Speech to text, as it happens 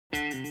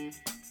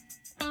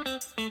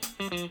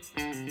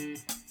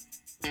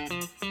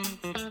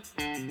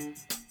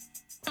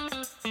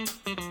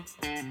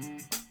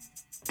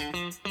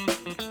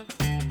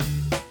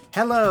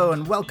Hello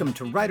and welcome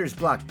to Writer's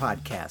Block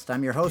Podcast.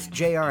 I'm your host,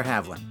 J.R.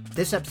 Havlin.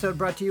 This episode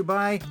brought to you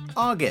by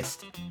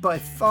August, by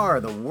far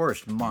the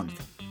worst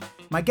month.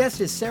 My guest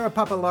is Sarah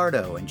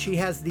Pappalardo, and she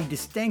has the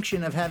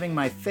distinction of having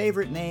my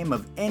favorite name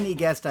of any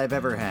guest I've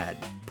ever had,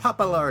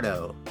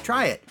 Pappalardo.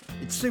 Try it.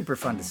 It's super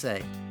fun to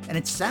say, and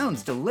it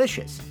sounds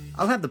delicious.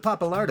 I'll have the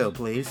Pappalardo,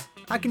 please.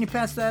 How can you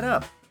pass that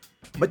up?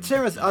 But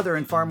Sarah's other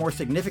and far more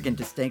significant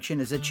distinction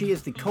is that she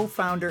is the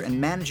co-founder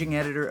and managing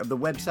editor of the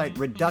website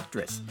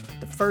Reductress,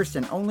 the first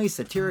and only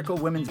satirical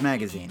women's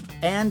magazine.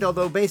 And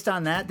although based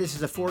on that, this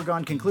is a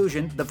foregone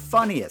conclusion, the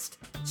funniest.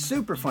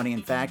 Super funny,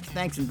 in fact,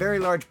 thanks in very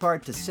large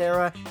part to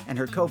Sarah and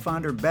her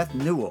co-founder Beth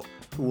Newell,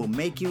 who will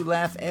make you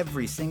laugh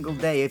every single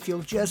day if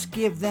you'll just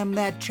give them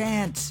that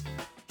chance.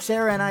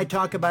 Sarah and I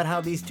talk about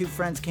how these two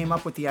friends came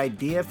up with the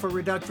idea for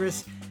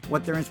Reductress,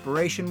 what their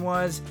inspiration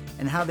was,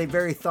 and how they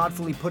very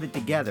thoughtfully put it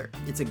together.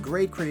 It's a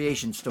great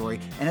creation story,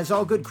 and as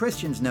all good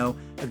Christians know,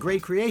 a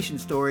great creation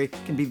story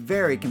can be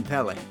very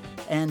compelling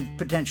and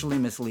potentially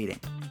misleading.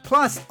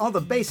 Plus, all the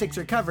basics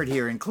are covered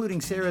here, including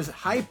Sarah's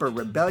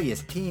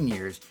hyper-rebellious teen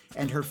years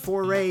and her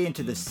foray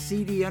into the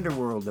seedy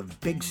underworld of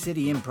big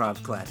city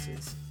improv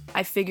classes.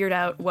 I figured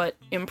out what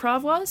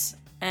improv was,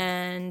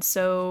 and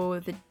so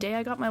the day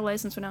I got my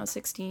license when I was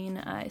 16,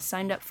 I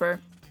signed up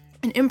for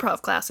an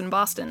improv class in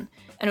Boston,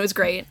 and it was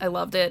great. I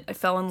loved it. I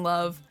fell in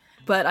love,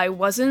 but I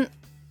wasn't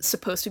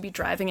supposed to be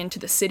driving into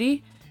the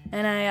city,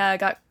 and I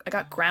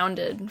got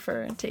grounded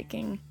for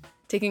taking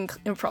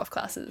improv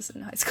classes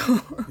in high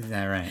school. Is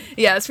that right?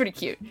 Yeah, it's pretty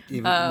cute.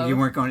 You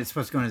weren't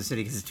supposed to go into the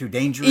city because it's too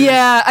dangerous?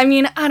 Yeah, I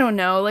mean, I don't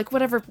know, like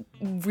whatever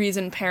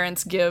reason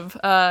parents give,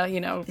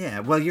 Yeah,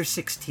 well, you're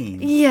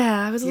 16.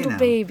 Yeah, I was a little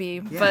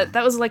baby, Yeah. but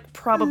that was like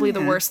probably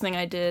the worst thing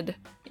I did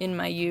in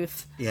my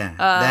youth. Yeah,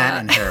 that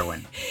and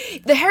heroin.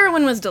 The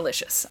heroin was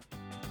delicious.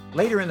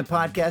 Later in the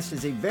podcast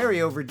is a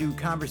very overdue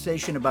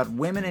conversation about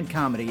women in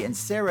comedy, and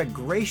Sarah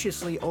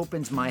graciously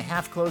opens my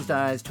half-closed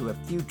eyes to a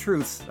few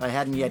truths I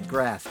hadn't yet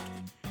grasped.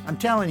 I'm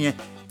telling you,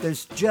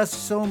 there's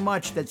just so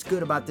much that's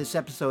good about this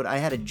episode, I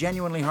had a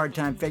genuinely hard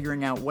time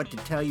figuring out what to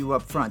tell you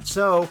up front.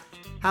 So,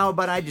 how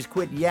about I just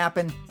quit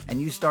yapping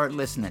and you start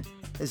listening?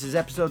 This is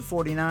episode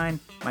 49.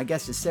 My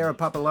guest is Sarah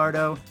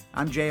Pappalardo.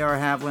 I'm J.R.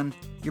 Havlin.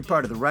 You're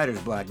part of the Writer's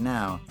Block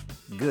now.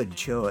 Good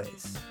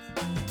choice.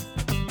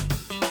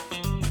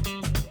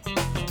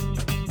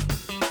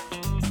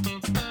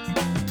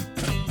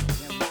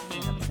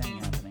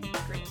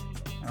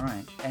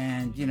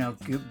 And,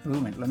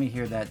 boom it. Let me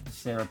hear that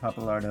Sarah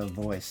Pappalardo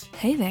voice.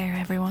 Hey there,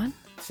 everyone.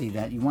 See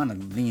that? You want to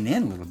lean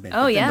in a little bit.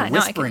 Oh, but yeah. The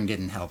whispering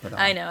didn't help at all.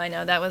 I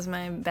know. That was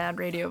my bad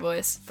radio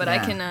voice. But Yeah.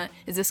 I can,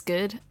 is this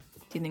good? Do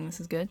you think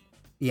this is good?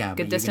 Yeah,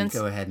 good but distance?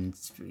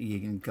 You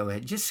can go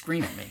ahead. Just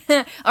scream at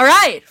me. All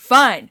right,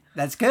 fine.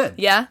 That's good.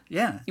 Yeah?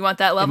 Yeah. You want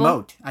that level?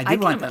 Emote. I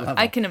want that level.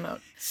 I can emote.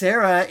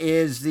 Sarah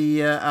is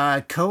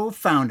the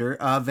co-founder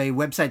of a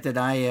website that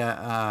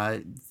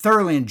I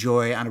thoroughly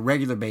enjoy on a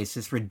regular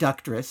basis,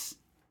 Reductress.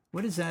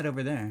 What is that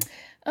over there?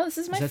 Oh, this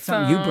is my phone. Is that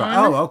something you brought?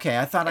 Oh, okay.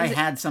 I thought I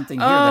had something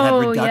here that had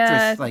Reductress.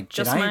 Yeah, like, did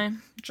just I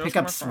just pick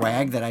up my phone.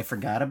 swag that I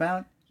forgot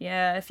about?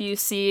 Yeah, if you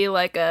see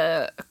like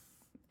a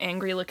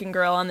angry-looking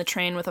girl on the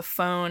train with a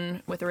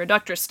phone with a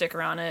Reductress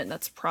sticker on it,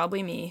 that's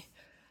probably me.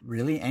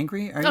 Really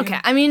angry? Are you? Okay,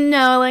 I mean,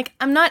 no, like,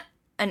 I'm not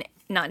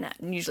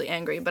usually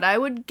angry, but I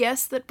would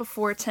guess that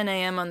before 10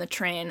 a.m. on the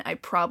train, I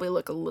probably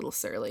look a little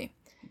surly,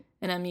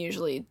 and I'm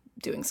usually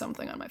doing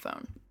something on my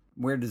phone.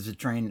 Where does the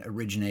train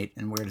originate,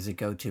 and where does it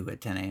go to at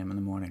 10 a.m. in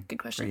the morning? Good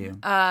question. For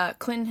you.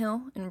 Clinton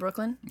Hill in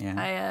Brooklyn.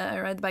 Yeah. I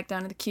ride the bike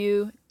down to the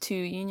queue to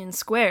Union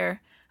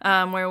Square,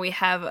 where we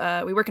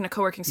have we work in a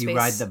co-working space. You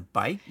ride the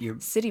bike?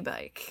 City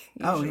bike.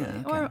 Usually. Oh,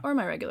 yeah. Okay. Or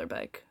my regular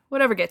bike.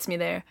 Whatever gets me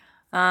there.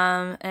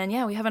 And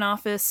yeah, we have an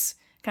office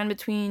kind of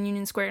between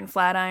Union Square and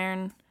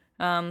Flatiron,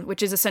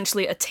 which is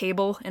essentially a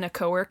table in a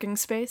co-working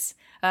space.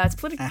 It's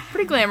pretty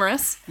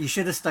glamorous. You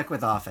should have stuck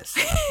with office.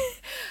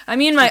 I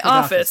mean, my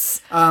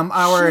office.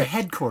 Our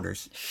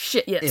headquarters,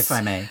 Shit, yes. if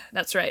I may,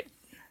 That's right.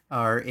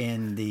 are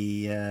in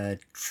the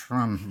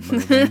Trump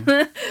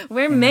building.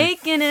 We're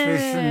making it.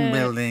 Frischen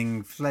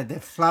building, the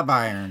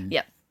Flatiron.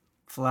 Yep.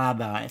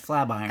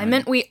 Flatiron. I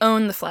meant we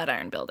own the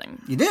Flatiron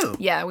building. You do?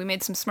 Yeah, we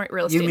made some smart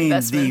real estate You mean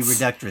investments.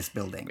 the Reductress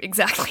building.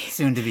 Exactly.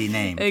 Soon to be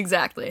named.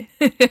 Exactly.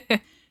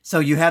 So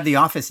you have the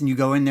office and you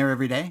go in there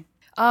every day?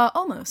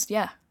 Almost,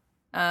 yeah.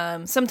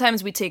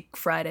 Sometimes we take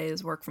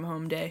Fridays work from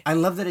home day. I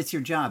love that it's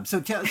your job.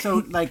 So,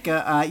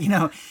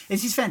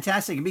 it's just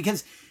fantastic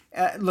because,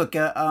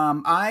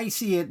 I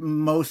see it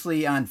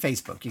mostly on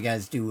Facebook. You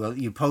guys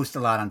you post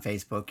a lot on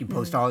Facebook. You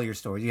post all your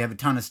stories. You have a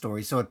ton of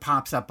stories, so it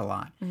pops up a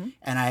lot. Mm-hmm.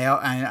 And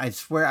I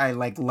swear I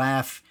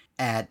laugh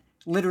at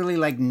literally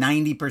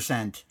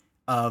 90%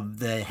 of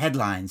the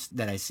headlines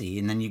that I see,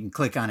 and then you can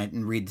click on it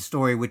and read the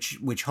story,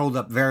 which hold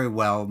up very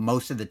well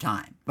most of the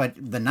time. But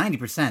the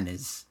 90%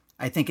 is,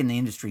 I think, in the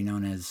industry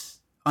known as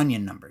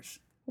onion numbers.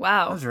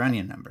 Wow. Those are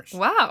Onion numbers.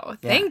 Wow.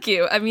 Yeah. Thank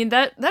you. I mean,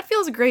 that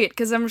feels great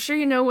because I'm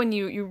sure when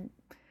you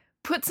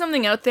put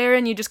something out there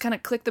and you just kind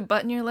of click the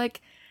button, you're like,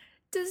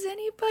 does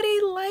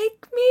anybody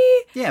like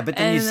me? Yeah, but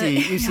then you see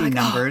you're like,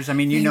 numbers. I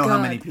mean, you thank know how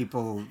God. many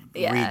people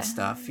read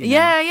stuff. You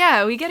know?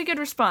 Yeah. We get a good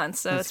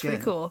response, so That's it's pretty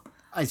good. cool.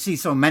 I see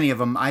so many of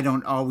them. I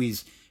don't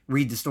always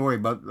read the story,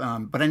 but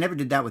I never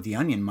did that with the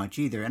Onion much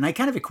either. And I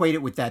kind of equate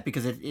it with that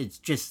because it's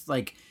just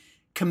like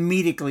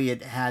comedically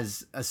it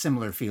has a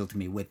similar feel to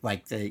me with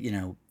like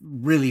the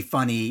really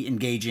funny,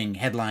 engaging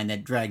headline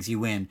that drags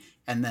you in,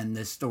 and then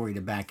this story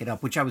to back it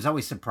up, which I was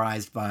always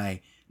surprised by.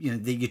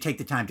 You take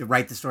the time to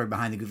write the story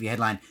behind the goofy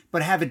headline,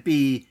 but have it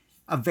be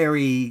a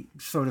very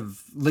sort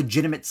of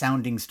legitimate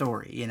sounding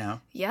story,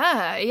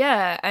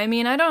 Yeah. I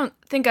mean, I don't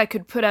think I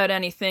could put out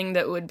anything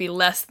that would be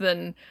less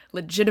than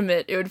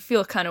legitimate. It would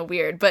feel kind of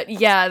weird. But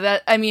yeah,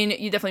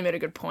 you definitely made a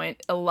good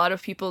point. A lot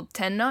of people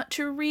tend not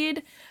to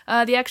read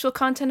the actual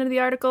content of the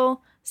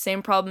article.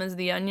 Same problem as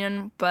the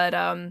Onion. But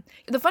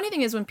the funny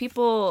thing is when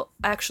people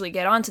actually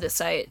get onto the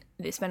site,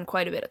 they spend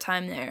quite a bit of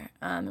time there.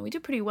 And we do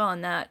pretty well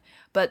on that.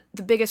 But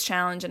the biggest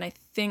challenge, and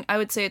I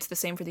would say it's the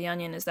same for the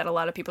Onion, is that a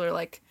lot of people are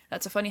like,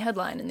 that's a funny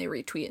headline, and they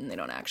retweet and they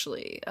don't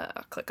actually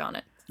click on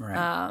it.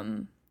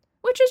 Right.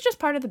 Which is just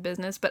part of the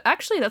business. But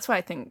actually, that's why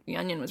I think the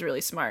Onion was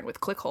really smart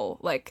with Clickhole.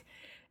 Like,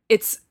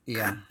 it's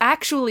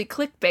actually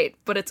clickbait,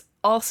 but it's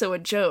also a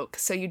joke.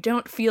 So you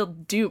don't feel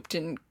duped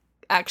in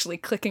actually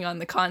clicking on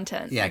the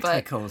content. Yeah,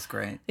 but Clickhole is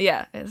great.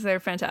 Yeah, they're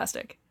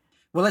fantastic.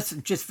 Well, let's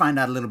just find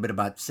out a little bit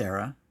about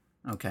Sarah.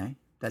 Okay,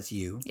 that's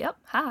you. Yep.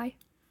 Hi.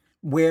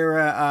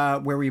 Where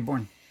were you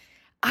born?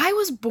 I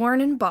was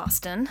born in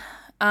Boston,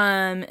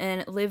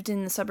 and lived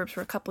in the suburbs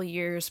for a couple of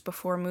years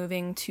before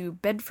moving to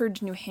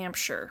Bedford, New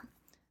Hampshire,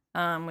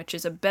 which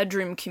is a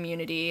bedroom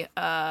community.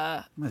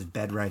 There's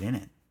bed right in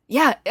it.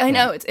 Yeah, I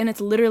know.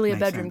 It's literally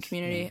Makes a bedroom sense,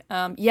 community.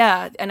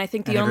 Yeah, and I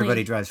think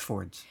Everybody drives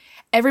Fords.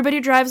 Everybody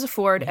drives a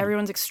Ford. Mm-hmm.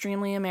 Everyone's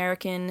extremely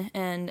American,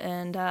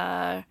 and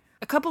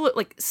a couple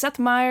of Seth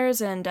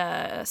Meyers and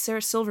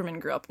Sarah Silverman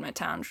grew up in my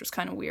town, which was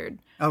kind of weird.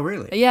 Oh,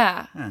 really?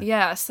 Yeah,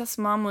 yeah. Seth's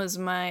mom was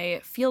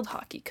my field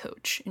hockey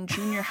coach in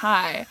junior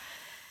high,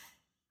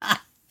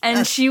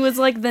 and she was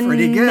like the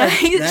pretty good.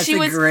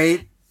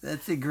 Nice.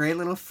 That's a great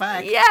little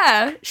fact.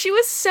 Yeah, she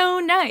was so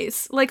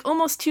nice, like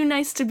almost too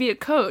nice to be a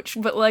coach,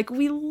 but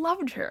we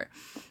loved her.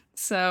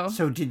 So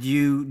do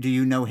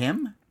you know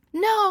him?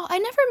 No, I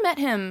never met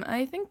him.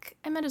 I think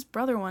I met his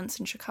brother once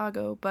in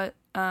Chicago, but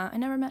I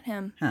never met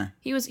him. Huh.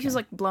 He was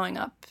blowing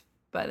up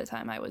by the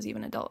time I was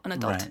even an adult.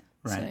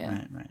 Right. So,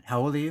 yeah. Right. How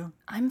old are you?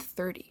 I'm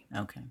 30.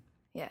 Okay.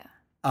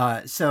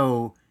 Yeah.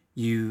 So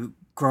you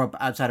grew up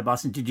outside of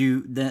Boston.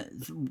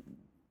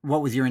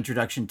 What was your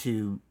introduction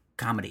to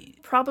comedy?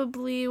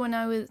 Probably when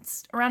I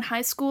was around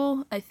high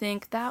school. I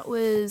think that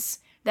was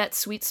that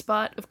sweet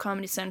spot of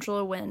Comedy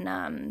Central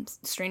when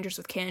Strangers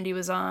with Candy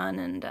was on,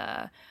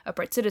 and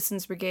Upright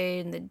Citizens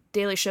Brigade, and The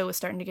Daily Show was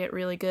starting to get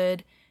really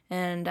good.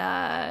 And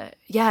I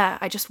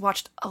just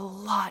watched a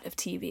lot of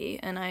TV,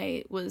 and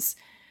I was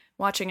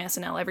watching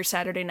SNL every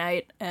Saturday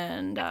night,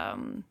 and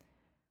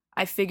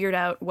I figured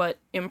out what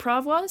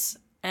improv was.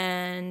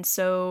 And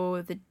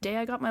so the day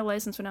I got my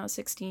license when I was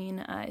 16,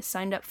 I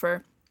signed up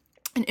for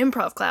an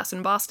improv class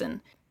in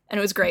Boston, and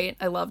it was great.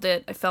 I loved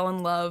it. I fell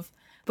in love,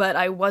 but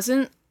I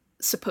wasn't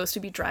supposed to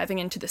be driving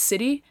into the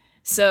city.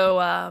 So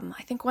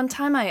I think one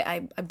time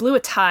I blew a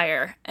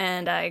tire,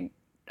 and I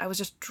was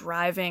just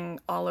driving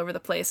all over the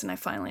place, and I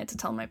finally had to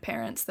tell my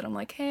parents that I'm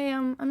like, hey,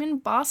 I'm in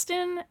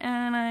Boston,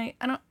 and I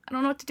don't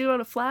know what to do at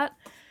a flat,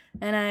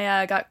 and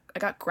I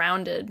got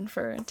grounded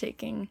for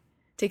taking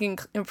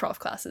improv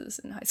classes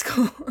in high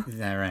school. Is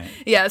that right?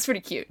 Yeah, it's pretty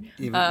cute.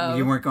 You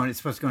weren't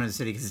supposed to go into the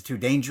city because it's too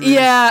dangerous?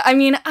 Yeah, I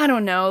mean, I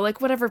don't know,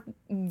 whatever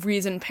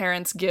reason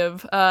parents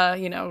give,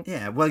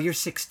 Yeah, well, you're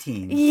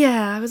 16.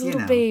 Yeah, I was a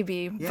little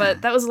baby, Yeah.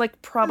 but that was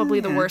probably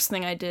the worst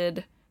thing I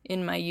did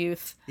in my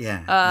youth.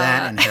 Yeah,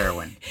 that and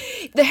heroin.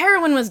 The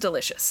heroin was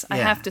delicious, I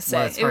have to say.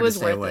 Well, it's it hard was to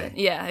stay worth away. it.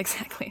 Yeah,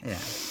 exactly.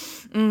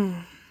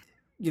 Yeah.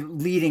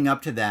 Leading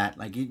up to that,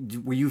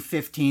 were you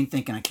 15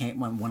 thinking, I can't,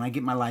 when I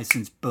get my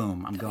license,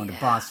 boom, I'm going to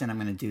Boston, I'm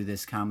going to do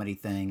this comedy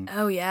thing?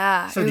 Oh,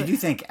 yeah. So did you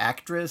think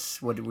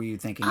actress? What were you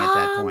thinking at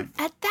that point?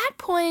 At that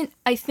point,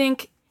 I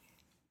think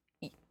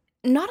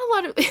not a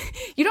lot of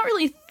you don't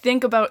really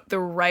think about the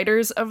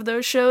writers of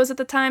those shows at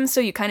the time, so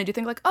you kind of do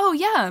think oh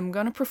yeah, I'm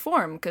gonna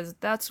perform because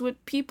that's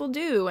what people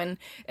do, and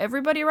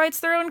everybody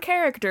writes their own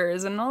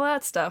characters and all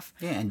that stuff.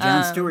 Yeah, and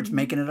Jon Stewart's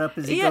making it up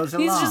as he goes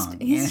along.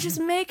 He's just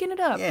making it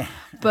up. Yeah,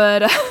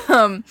 but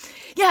so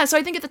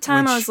I think at the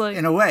time I was like,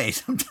 in a way,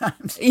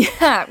 sometimes.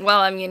 Yeah, well,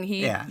 I mean,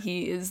 he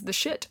is the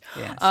shit.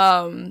 Yes.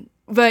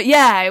 But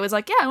yeah, I was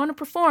like, yeah, I want to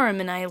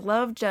perform, and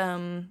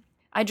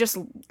I just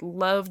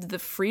loved the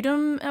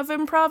freedom of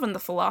improv and the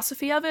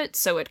philosophy of it,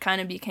 so it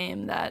kind of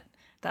became that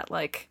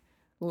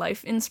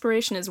life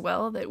inspiration as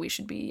well, that we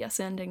should be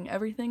yes-ending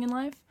everything in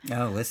life.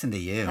 Oh, listen to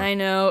you. I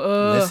know.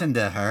 Ugh. Listen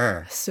to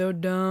her. So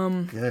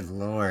dumb. Good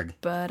Lord.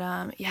 But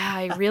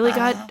I really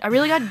got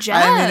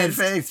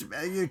jazzed.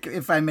 I mean,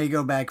 if I may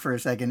go back for a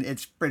second,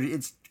 it's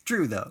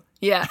true, though.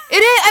 Yeah, it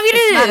is. I mean,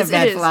 It's not is. a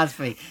bad It is.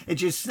 philosophy. It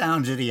just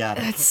sounds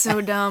idiotic. It's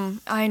so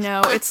dumb. I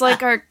know. It's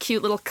like our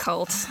cute little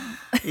cult.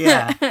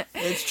 Yeah,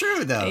 it's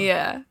true though.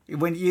 Yeah.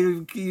 When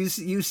you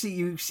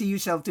see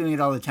yourself doing it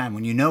all the time.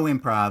 When you know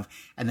improv,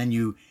 and then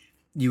you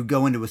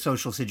go into a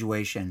social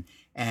situation,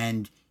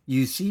 and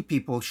you see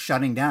people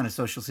shutting down a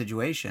social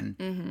situation.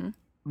 Mm-hmm.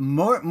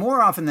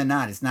 More often than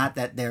not, it's not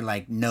that they're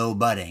like no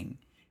budding,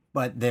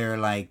 but they're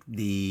like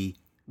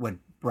what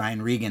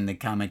Brian Regan, the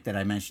comic that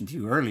I mentioned to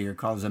you earlier,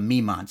 calls a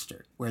me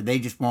monster, where they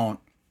just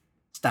won't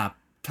stop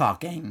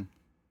talking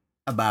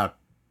about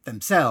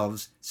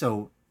themselves.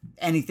 So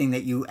anything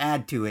that you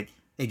add to it,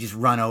 they just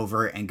run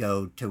over and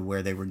go to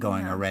where they were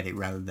going already,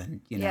 rather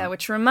than, Yeah,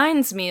 which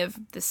reminds me of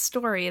this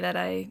story that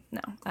I'm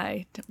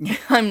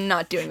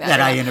not doing that. that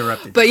right I now.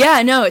 interrupted. But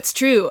yeah, no, it's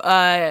true.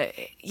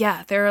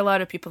 Yeah, there are a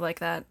lot of people like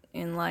that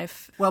in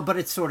life. Well, but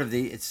it's sort of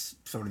the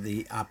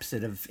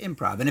opposite of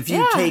improv. And if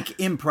you take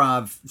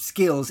improv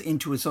skills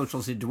into a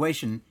social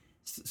situation,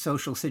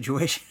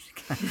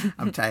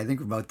 I'm tired. I think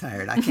we're both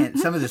tired.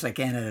 Some of this I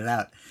can't edit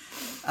out.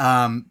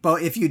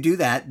 But if you do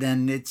that,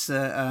 then it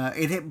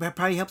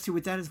probably helps you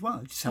with that as well.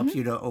 It just helps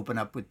you to open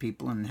up with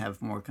people and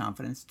have more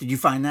confidence. Did you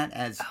find that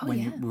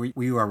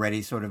were you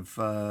already sort of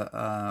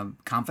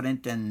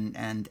confident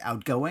and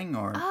outgoing,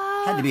 or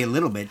had to be a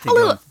little bit? A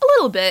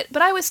little bit,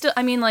 but I was still.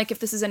 I mean, like, if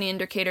this is any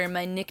indicator,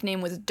 my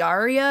nickname was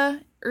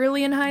Daria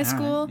early in high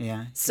school. Right,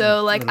 yeah.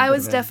 So like, I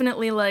was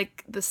definitely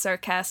like the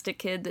sarcastic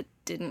kid that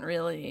didn't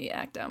really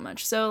act out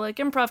much. So like,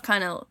 improv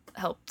kind of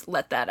helped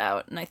let that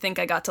out, and I think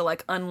I got to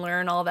like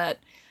unlearn all that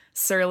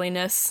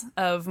surliness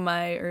of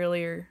my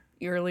earlier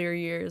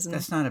years. And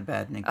that's not a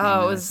bad nickname,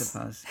 I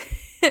suppose.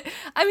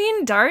 I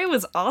mean, Daria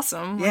was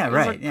awesome. Yeah, it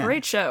right. was a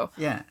great show.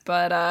 Yeah.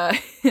 But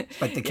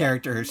but the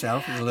character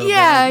herself is a little bit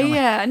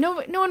yeah. No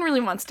one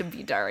really wants to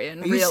be Daria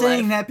in real life. Are you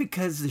saying that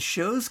because the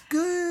show's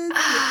good?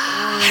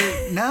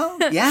 Or no?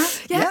 Yeah?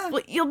 Yeah.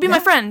 Well, you'll be my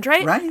friend,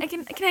 right? Right. I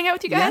can hang out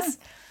with you guys.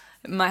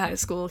 Yeah. My high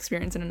school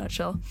experience in a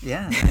nutshell.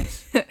 Yeah,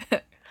 nice.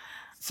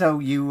 So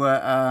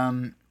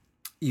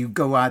you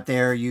go out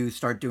there, you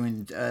start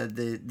doing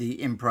the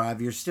improv.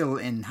 You're still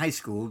in high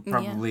school,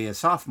 probably a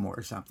sophomore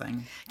or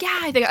something. Yeah,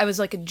 I think I was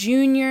like a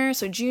junior.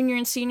 So junior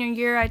and senior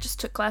year, I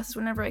just took classes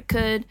whenever I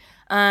could.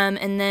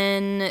 And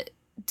then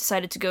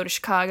decided to go to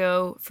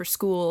Chicago for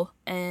school,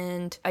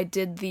 and I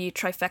did the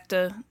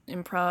trifecta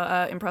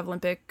improv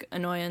Olympic,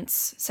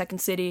 Annoyance, Second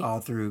City.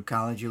 All through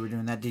college you were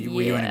doing that? Were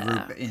you in a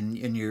group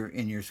in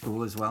your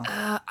school as well?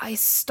 I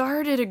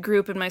started a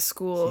group in my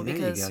school. See, there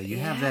because you go. You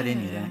have that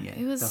in you, don't you?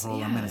 It was, the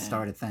whole I'm going to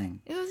start a thing.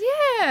 It was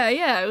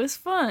it was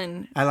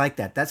fun. I like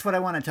that. That's what I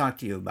want to talk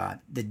to you about.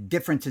 The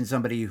difference in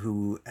somebody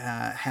who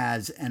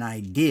has an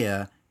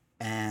idea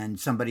and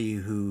somebody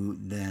who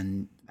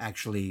then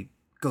actually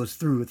goes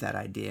through with that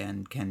idea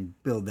and can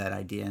build that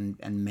idea and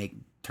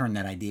turn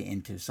that idea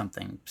into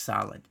something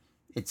solid.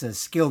 It's a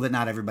skill that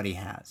not everybody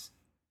has.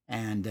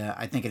 And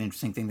I think an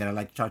interesting thing that I'd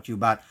like to talk to you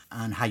about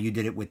on how you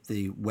did it with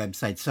the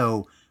website.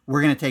 So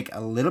we're going to take a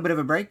little bit of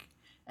a break,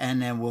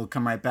 and then we'll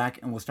come right back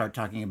and we'll start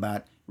talking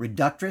about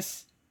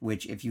Reductress,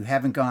 which if you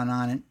haven't gone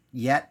on it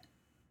yet,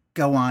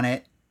 go on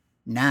it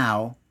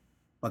now,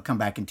 but come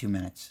back in 2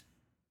 minutes.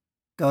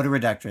 Go to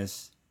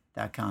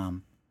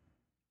Reductress.com,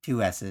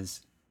 2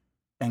 S's.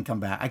 Then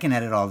come back. I can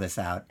edit all this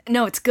out.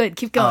 No, it's good.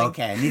 Keep going. Oh,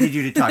 okay. I needed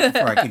you to talk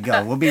before I could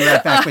go. We'll be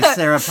right back with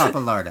Sarah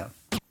Pappalardo.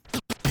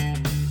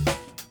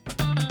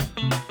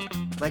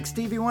 Like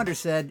Stevie Wonder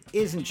said,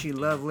 isn't she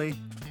lovely?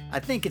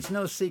 I think it's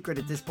no secret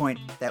at this point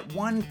that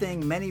one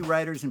thing many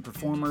writers and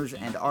performers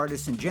and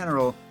artists in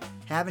general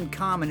have in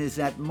common is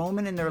that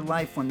moment in their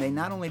life when they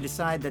not only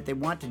decide that they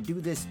want to do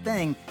this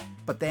thing,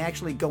 but they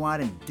actually go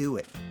out and do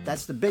it.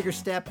 That's the bigger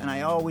step, and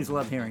I always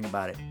love hearing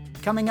about it.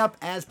 Coming up,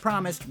 as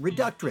promised,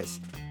 Reductress.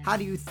 How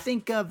do you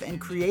think of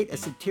and create a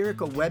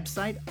satirical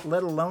website,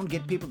 let alone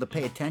get people to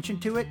pay attention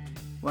to it?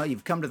 Well,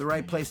 you've come to the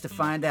right place to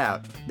find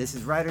out. This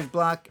is Writer's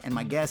Block, and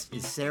my guest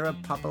is Sarah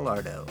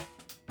Pappalardo.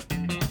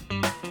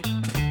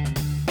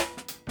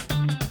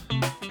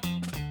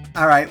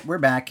 All right, we're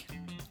back.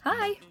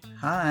 Hi.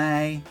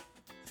 Hi.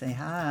 Say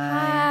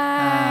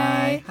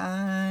hi. Hi.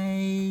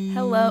 Hi.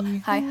 Hello.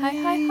 Hi, hi,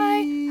 hi,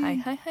 hi. Hi,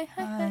 hi, hi,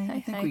 hi, hi.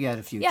 I think we got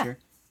a future. Yeah,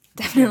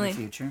 definitely.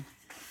 Future.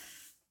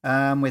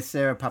 With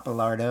Sarah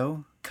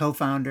Pappalardo,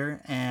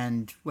 co-founder,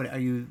 and what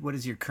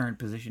is your current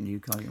position?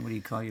 What do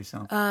you call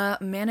yourself?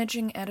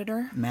 Managing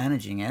editor.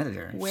 Managing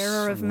editor.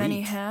 Wearer of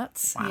many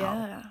hats. Wow.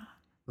 Yeah.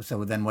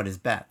 So then, what is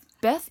Beth?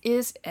 Beth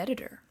is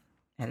editor.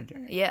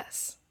 Editor.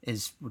 Yes.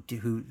 Who's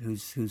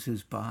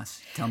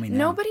boss? Tell me now.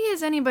 Nobody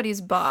is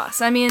anybody's boss.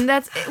 I mean,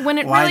 that's when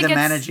it Why really the gets...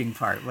 managing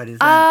part? What is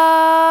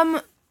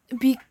that?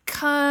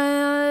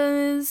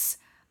 Because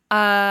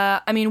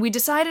I mean, we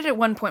decided at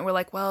one point, we're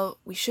like, well,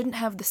 we shouldn't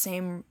have the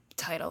same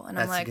title, and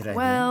That's I'm like, a good idea.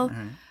 well,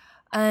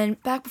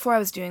 And back before I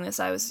was doing this,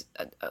 I was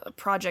a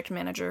project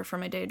manager for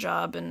my day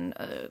job and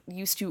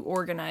used to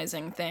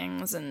organizing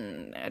things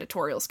and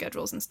editorial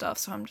schedules and stuff.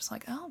 So I'm just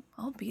like, oh,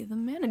 I'll be the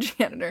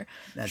managing editor.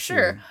 That's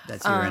sure.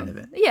 That's your end of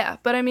it. Yeah,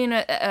 but I mean,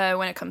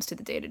 when it comes to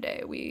the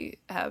day-to-day, we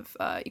have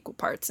equal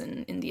parts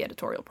in the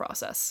editorial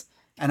process.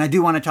 And I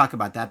do want to talk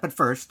about that. But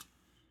first,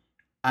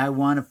 I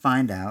want to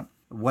find out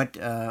what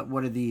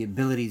are the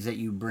abilities that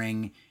you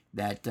bring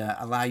that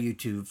allow you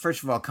to,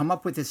 first of all, come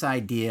up with this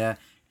idea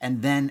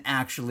and then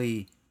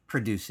actually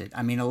produce it.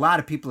 I mean, a lot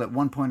of people at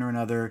one point or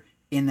another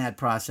in that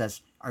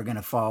process are going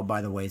to fall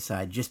by the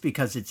wayside just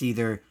because it's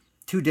either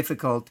too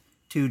difficult,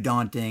 too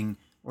daunting,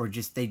 or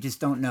they just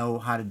don't know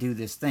how to do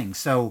this thing.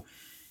 So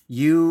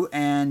you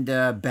and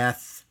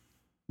Beth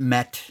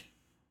met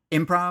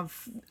improv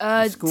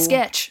school?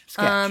 Sketch.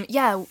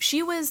 Yeah,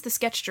 she was the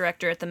sketch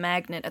director at the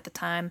Magnet at the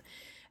time.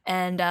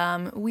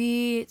 And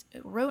we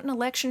wrote an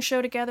election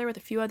show together with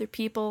a few other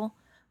people.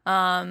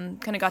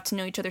 Kind of got to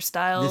know each other's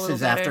style. This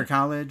is after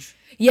college?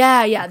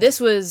 Yeah. This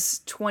was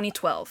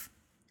 2012.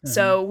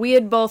 So we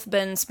had both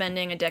been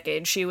spending a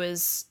decade. She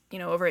was,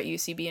 over at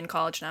UCB in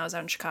college, and I was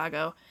out in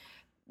Chicago.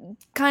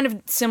 Kind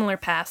of similar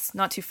paths,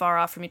 not too far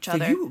off from each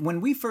other.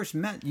 When we first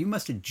met, you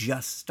must have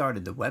just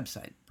started the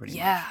website, pretty much.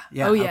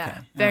 Yeah. Oh, yeah.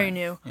 Okay. Very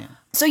new. Yeah.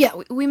 So yeah,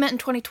 we met in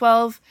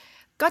 2012.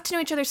 Got to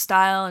know each other's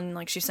style, and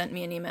like she sent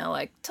me an email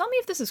like, tell me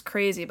if this is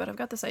crazy, but I've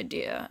got this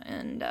idea.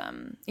 And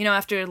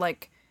after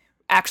like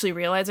actually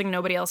realizing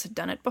nobody else had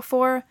done it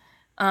before,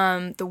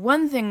 the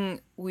one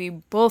thing we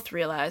both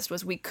realized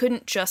was we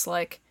couldn't just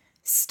like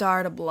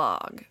start a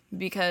blog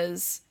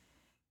because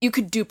you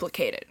could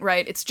duplicate it,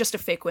 right? It's just a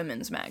fake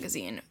women's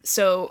magazine.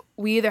 So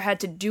we either had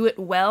to do it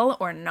well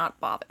or not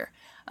bother.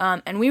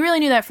 And we really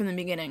knew that from the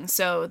beginning.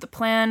 So the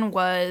plan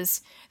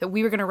was that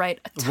we were going to write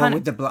a ton.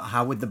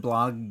 How would the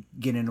blog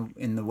get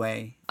in the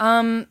way?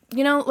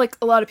 Like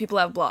a lot of people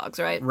have blogs,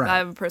 right? Right. I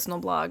have a personal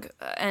blog,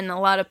 and a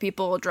lot of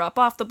people drop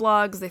off the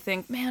blogs. They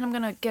think, man, I'm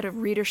going to get a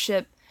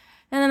readership.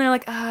 And then they're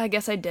like, I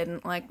guess I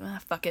didn't. Like,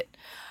 fuck it.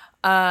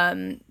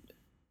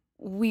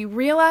 We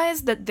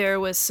realized that there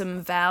was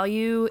some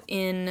value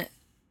in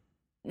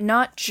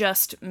not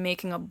just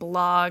making a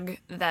blog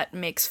that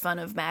makes fun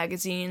of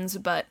magazines,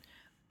 but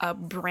a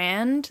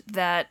brand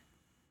that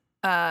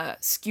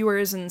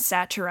skewers and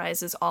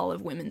satirizes all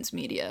of women's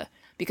media,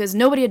 because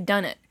nobody had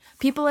done it.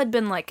 People had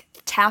been like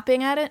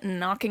tapping at it and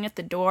knocking at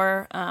the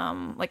door.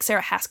 Like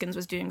Sarah Haskins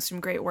was doing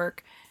some great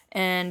work,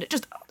 and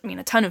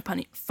a ton of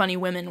funny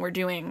women were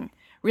doing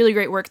really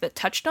great work that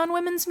touched on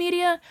women's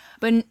media,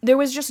 but there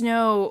was just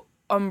no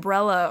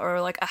umbrella or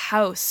like a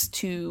house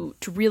to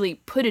really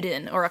put it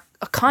in, or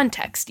a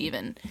context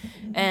even.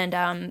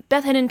 And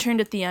Beth had interned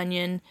at The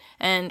Onion,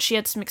 and she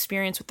had some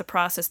experience with the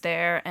process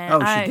there.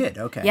 And she did.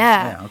 Okay.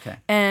 Yeah. Okay.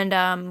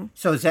 And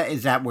so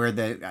is that where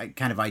the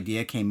kind of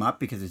idea came up?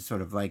 Because it's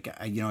sort of like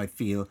I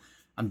feel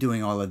I'm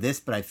doing all of this,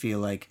 but I feel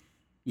like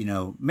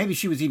maybe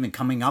she was even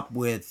coming up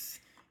with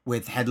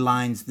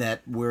headlines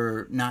that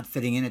were not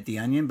fitting in at The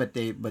Onion, but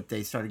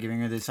they started giving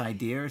her this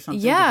idea or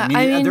something. Yeah,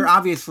 I mean they're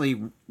obviously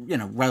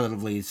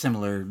relatively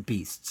similar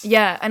beasts.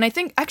 Yeah, and I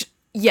think actually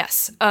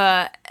yes,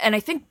 and I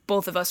think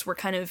both of us were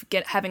kind of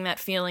having that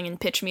feeling in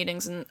pitch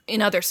meetings and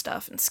in other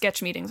stuff and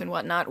sketch meetings and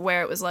whatnot,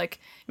 where it was like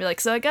you're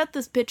like, so I got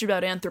this pitch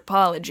about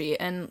anthropology,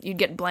 and you'd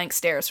get blank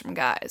stares from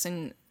guys,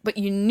 but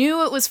you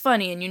knew it was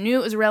funny and you knew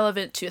it was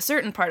relevant to a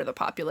certain part of the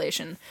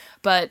population.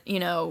 But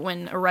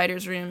when a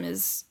writer's room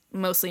is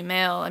mostly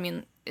male, I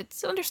mean,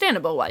 it's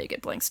understandable why you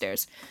get blank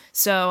stares.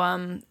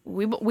 So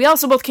we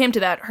also both came to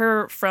that,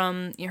 her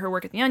from her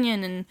work at The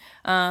Onion,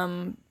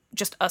 and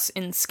just us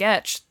in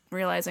sketch,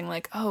 realizing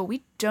like, oh,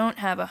 we don't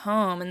have a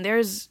home, and there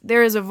is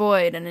a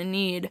void and a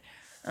need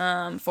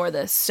for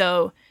this.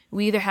 So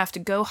we either have to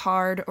go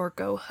hard or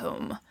go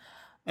home.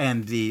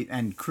 And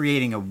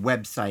creating a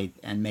website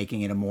and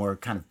making it a more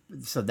kind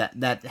of, so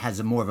that has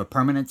a more of a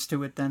permanence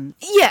to it then?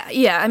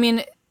 Yeah. I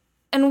mean,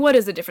 and what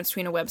is the difference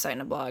between a website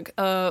and a blog?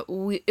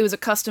 It was a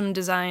custom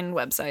designed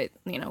website.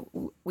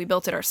 We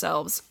built it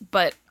ourselves,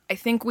 but I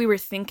think we were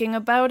thinking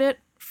about it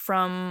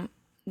from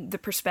the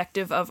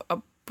perspective of a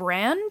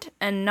brand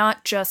and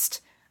not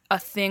just a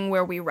thing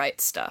where we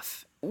write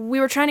stuff. We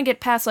were trying to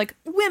get past like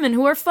women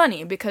who are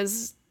funny,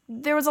 because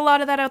there was a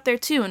lot of that out there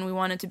too, and we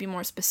wanted to be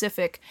more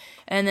specific,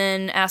 and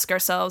then ask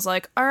ourselves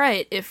like, all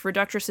right, if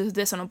Reductress is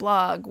this on a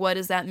blog, what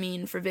does that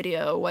mean for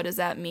video? What does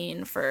that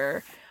mean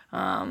for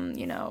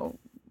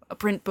a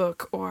print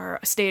book or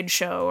a stage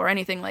show or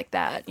anything like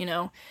that?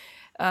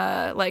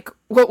 Like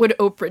what would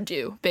Oprah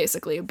do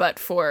basically, but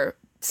for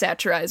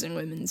satirizing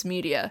women's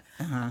media?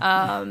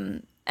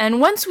 And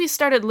once we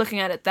started looking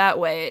at it that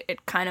way,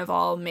 it kind of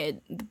all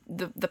made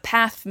the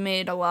path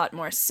made a lot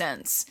more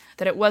sense,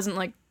 that it wasn't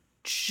like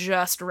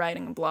just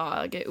writing a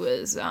blog. It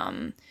was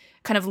kind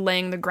of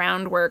laying the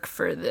groundwork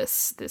for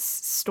this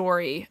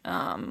story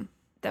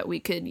that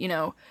we could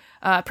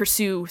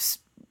pursue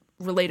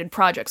related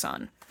projects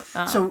on.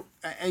 So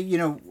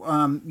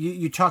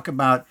you talk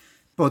about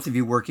both of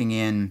you working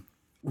in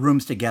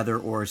rooms together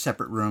or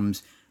separate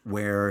rooms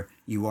where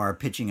you are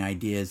pitching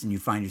ideas and you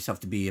find yourself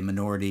to be a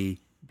minority,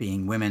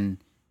 being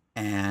women,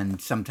 and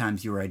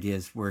sometimes your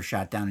ideas were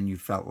shot down and you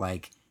felt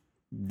like,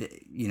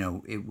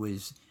 it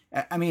was,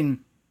 I mean,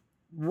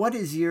 what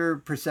is your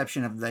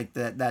perception of like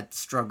that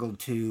struggle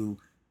to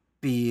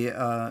be,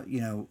 a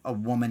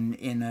woman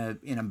in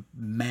a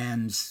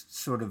man's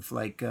sort of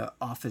like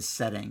office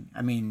setting?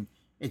 I mean,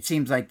 it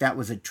seems like that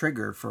was a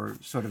trigger for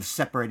sort of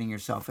separating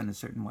yourself in a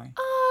certain way.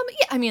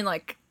 Yeah, I mean,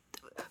 like,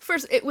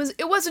 first, it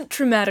wasn't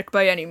traumatic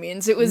by any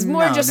means. It was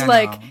more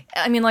No.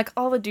 I mean, like,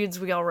 all the dudes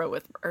we all wrote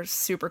with are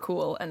super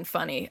cool and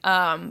funny.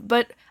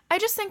 But I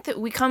just think that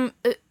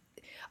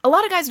a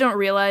lot of guys don't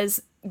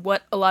realize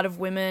what a lot of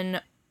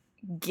women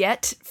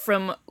get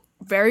from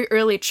very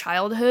early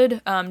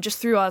childhood, just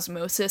through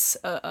osmosis,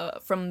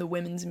 from the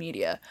women's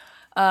media.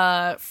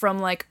 From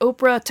like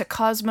Oprah to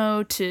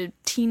Cosmo to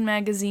Teen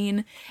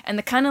Magazine, and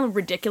the kind of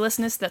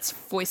ridiculousness that's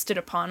foisted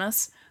upon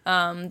us,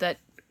 that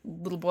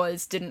little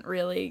boys didn't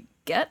really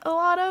get a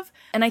lot of.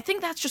 And I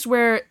think that's just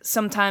where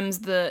sometimes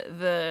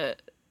the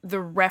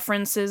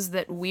references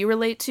that we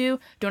relate to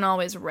don't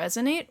always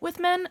resonate with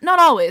men. Not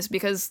always,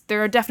 because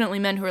there are definitely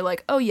men who are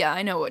like, oh yeah,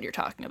 I know what you're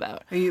talking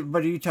about. Are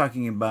you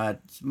talking about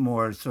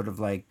more sort of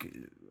like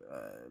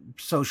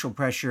social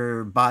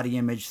pressure, body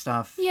image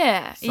stuff?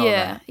 Yeah,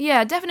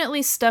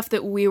 definitely stuff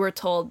that we were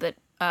told that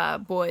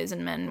boys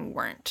and men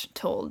weren't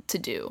told to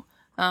do.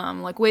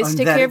 Like ways to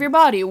take care of your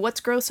body, what's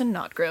gross and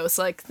not gross,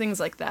 like things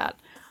like that.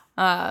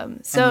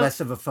 And less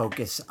of a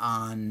focus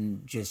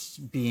on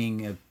just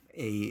being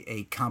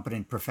a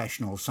competent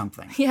professional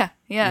something. Yeah,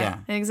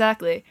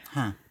 exactly.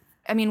 Huh.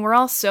 I mean, we're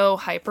all so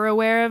hyper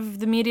aware of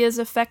the media's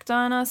effect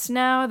on us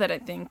now that I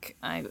think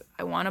I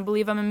want to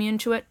believe I'm immune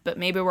to it, but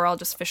maybe we're all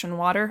just fish in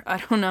water. I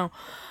don't know.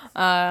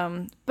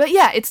 But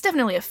yeah, it's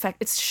definitely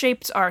it's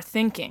shaped our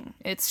thinking.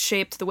 It's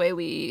shaped the way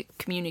we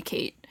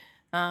communicate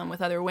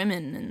with other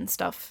women and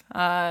stuff.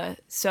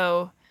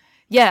 So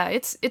yeah,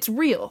 it's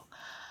real.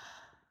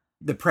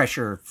 The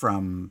pressure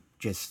from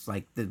just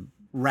like the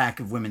rack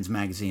of women's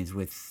magazines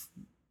with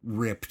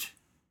ripped,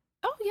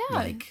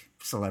 like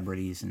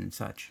celebrities and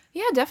such.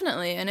 Yeah,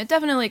 definitely, and it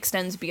definitely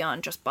extends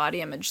beyond just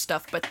body image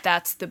stuff. But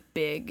that's the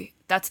big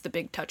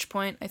touch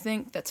point, I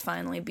think, that's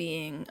finally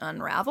being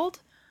unraveled.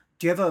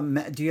 Do you have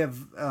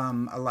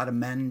a lot of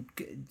men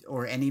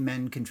or any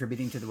men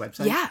contributing to the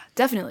website? Yeah,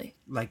 definitely.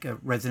 Like a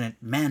resident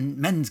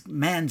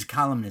man's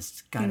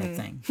columnist kind of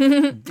thing.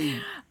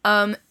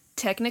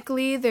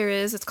 Technically, there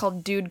is. It's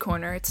called Dude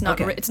Corner. It's not.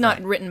 It's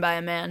not written by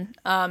a man.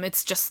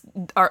 It's just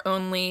our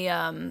only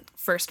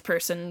first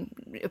person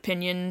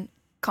opinion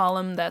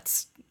column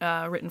that's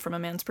written from a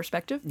man's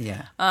perspective.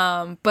 Yeah.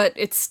 But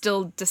it's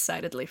still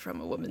decidedly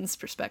from a woman's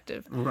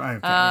perspective. Right.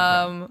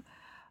 Okay,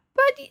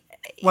 But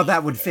well,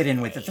 that would fit in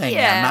with the thing.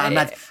 Yeah, I'm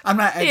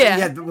not.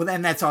 yeah. Well,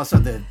 and that's also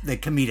the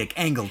comedic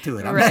angle to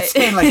it. I'm not Right.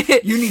 saying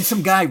like you need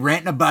some guy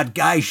ranting about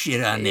guy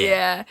shit on there.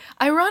 Yeah.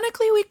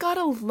 Ironically, we got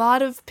a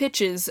lot of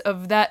pitches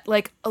of that.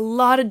 Like, a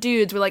lot of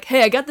dudes were like,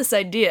 hey, I got this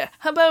idea.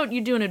 How about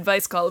you do an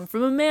advice column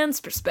from a man's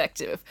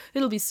perspective?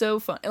 It'll be so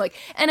fun. Like,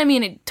 and I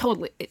mean,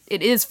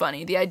 it is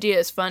funny. The idea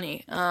is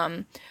funny.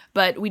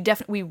 But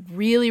we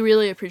really,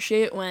 really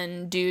appreciate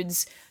when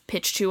dudes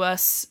pitch to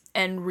us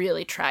and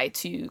really try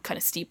to kind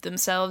of steep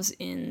themselves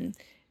in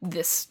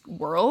this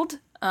world,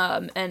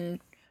 and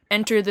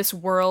enter this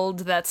world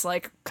that's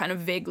like kind of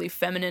vaguely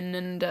feminine,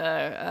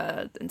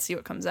 and see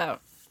what comes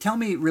out. Tell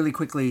me really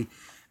quickly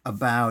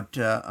about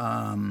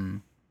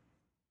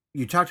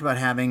you talked about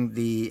having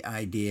the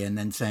idea and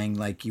then saying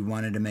like you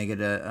wanted to make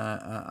it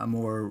a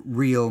more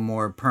real,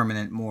 more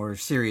permanent, more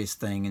serious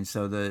thing, and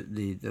so the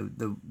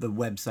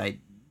website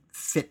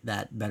fit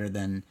that better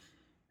than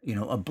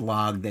a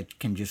blog that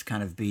can just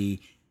kind of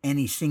be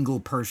any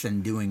single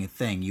person doing a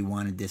thing. You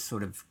wanted this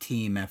sort of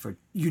team effort.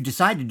 You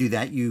decide to do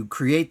that. You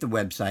create the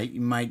website.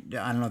 You might,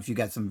 I don't know if you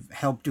got some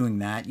help doing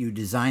that. You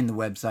design the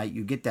website.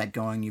 You get that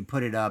going. You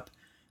put it up.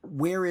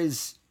 Where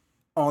is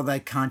all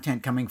that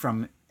content coming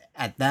from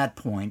at that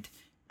point?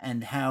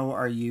 And how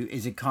are you?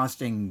 Is it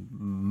costing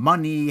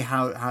money?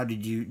 How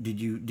did you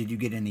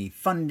get any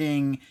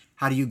funding?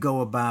 How do you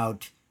go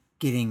about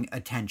getting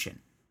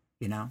attention?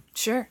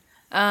 Sure.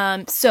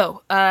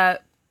 So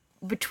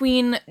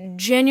between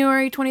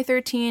January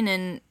 2013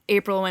 and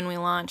April when we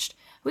launched,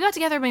 we got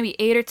together maybe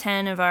 8 or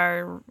 10 of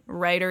our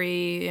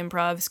writery,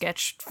 improv,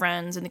 sketch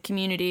friends in the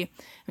community.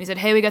 And we said,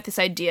 hey, we got this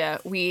idea.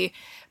 We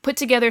put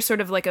together sort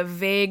of like a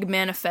vague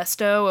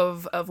manifesto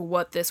of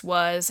what this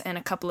was and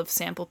a couple of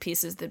sample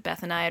pieces that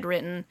Beth and I had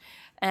written,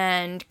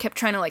 and kept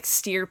trying to like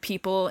steer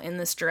people in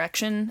this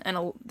direction.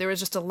 And there was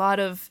just a lot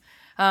of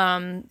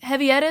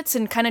heavy edits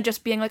and kind of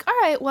just being like, all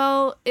right,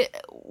 well,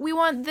 we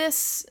want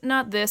this,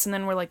 not this. And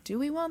then we're like, do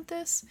we want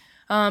this?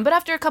 But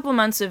after a couple of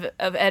months of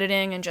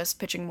editing and just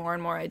pitching more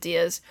and more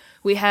ideas,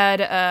 we had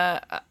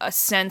a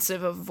sense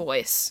of a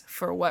voice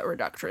for what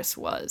Reductress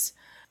was.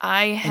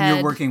 I had... And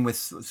you're working with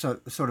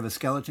sort of a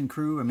skeleton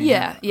crew? I mean,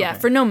 yeah, okay.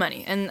 for no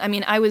money. And I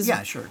mean, I was...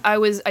 Yeah, sure.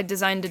 I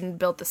designed and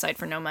built the site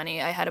for no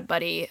money. I had a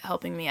buddy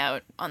helping me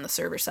out on the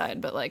server side,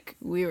 but like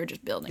we were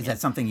just building Is that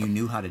something you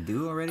knew how to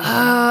do already?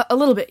 A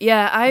little bit,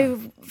 yeah.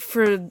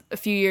 For a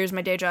few years,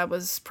 my day job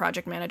was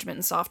project management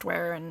and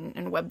software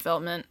and web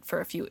development for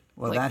a few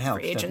that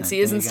helps, for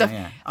agencies and stuff.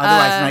 Yeah.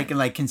 Otherwise, I can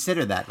like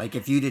consider that. Like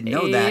if you didn't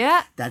know that,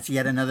 yeah. that's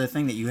yet another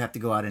thing that you have to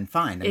go out and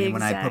find. I mean,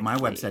 when I put my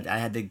website,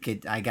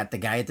 I got the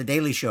guy at the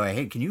Daily Show.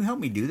 Hey, can you help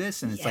me do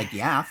this? And it's like,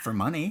 yeah, for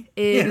money.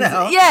 You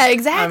know? Yeah,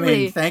 exactly. I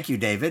mean, thank you,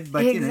 David.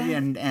 But exactly.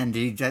 you know, and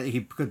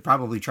he could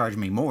probably charge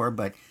me more,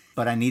 but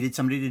I needed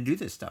somebody to do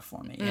this stuff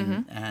for me,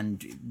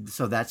 and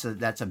so that's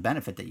a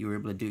benefit that you were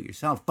able to do it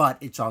yourself. But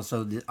it's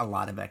also a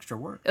lot of extra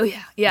work. Oh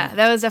yeah.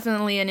 That was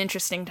definitely an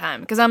interesting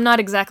time because I'm not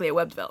exactly a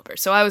web developer,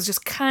 so I was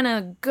just kind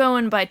of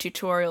going by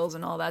tutorials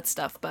and all that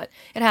stuff. But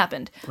it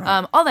happened.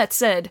 Right. All that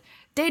said,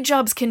 day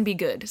jobs can be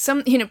good.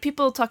 Some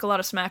people talk a lot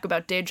of smack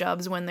about day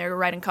jobs when they're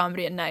writing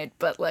comedy at night,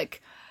 but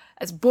like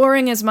as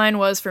boring as mine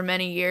was for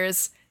many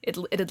years. It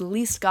at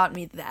least got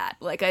me that.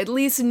 Like, I at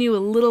least knew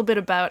a little bit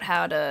about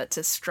how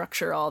to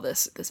structure all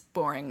the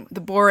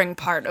boring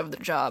part of the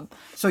job.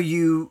 So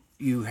you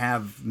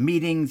have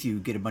meetings, you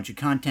get a bunch of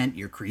content,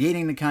 you're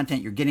creating the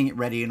content, you're getting it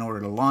ready in order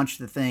to launch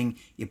the thing,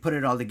 you put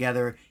it all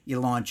together, you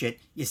launch it,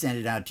 you send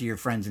it out to your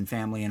friends and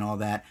family and all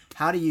that.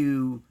 How do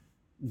you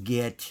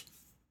get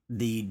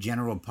the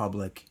general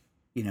public,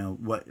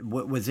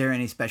 what was there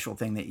any special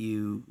thing that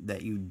you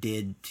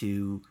did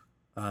to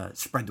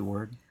spread the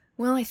word?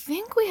 Well, I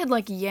think we had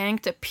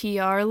yanked a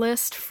PR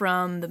list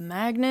from the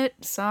Magnet.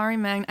 Sorry,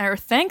 Magnet. Or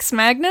thanks,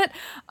 Magnet.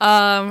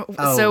 So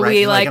right.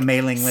 we like a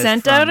mailing list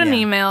sent out an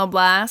email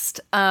blast,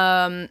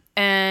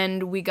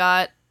 and we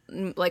got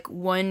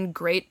one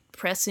great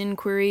press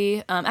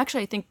inquiry.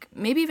 Actually, I think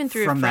maybe even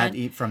through a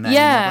friend. From that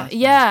email blast?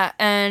 Yeah.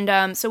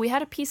 And so we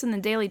had a piece in the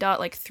Daily Dot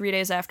 3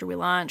 days after we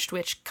launched,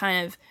 which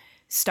kind of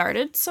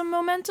started some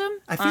momentum.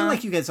 I feel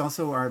like you guys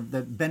also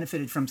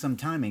benefited from some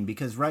timing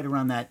because right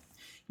around that.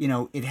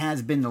 It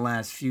has been the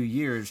last few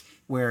years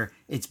where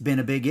it's been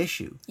a big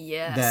issue.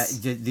 Yes.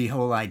 The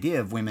whole idea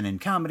of women in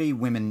comedy,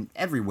 women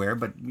everywhere,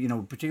 but,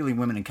 particularly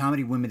women in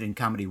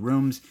comedy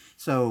rooms.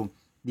 So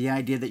the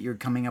idea that you're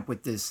coming up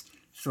with this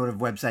sort of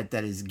website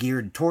that is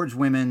geared towards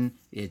women,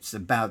 it's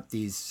about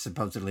these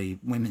supposedly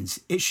women's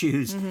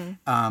issues,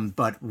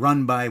 but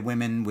run by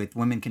women with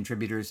women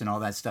contributors and all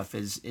that stuff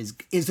is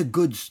a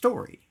good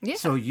story. Yeah.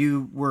 So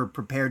you were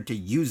prepared to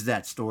use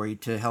that story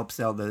to help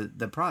sell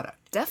the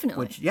product.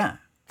 Definitely. Which, yeah.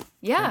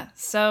 Yeah.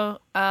 So,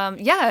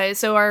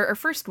 so our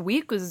first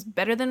week was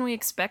better than we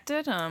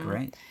expected.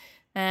 Great.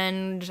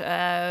 And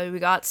we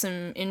got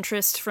some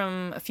interest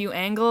from a few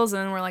angles,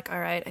 and then we're like, all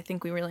right, I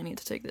think we really need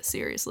to take this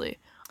seriously.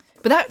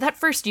 But that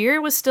first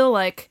year was still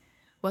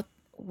what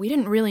we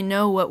didn't really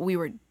know what we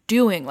were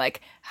doing.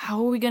 How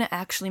are we going to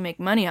actually make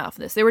money off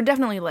this? There were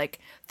definitely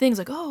things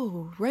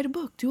oh, write a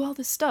book, do all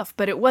this stuff,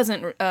 but it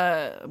wasn't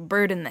a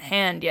bird in the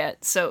hand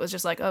yet. So it was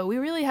just we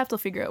really have to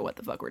figure out what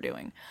the fuck we're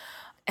doing.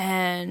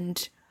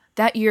 And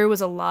that year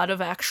was a lot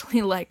of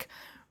actually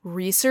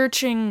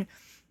researching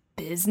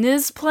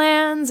business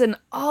plans and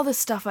all the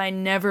stuff I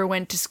never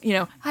went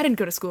to, I didn't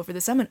go to school for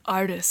this. I'm an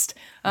artist,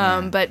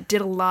 but did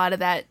a lot of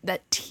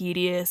that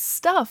tedious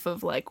stuff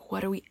of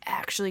what are we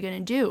actually going to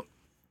do?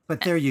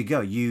 But there you go.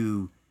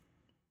 You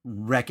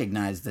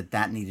recognized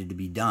that needed to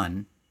be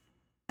done,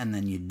 and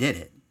then you did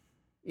it.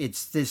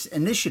 It's this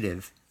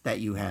initiative that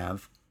you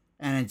have,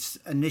 and it's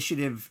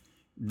initiative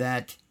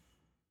that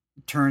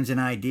turns an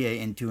idea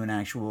into an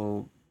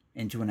actual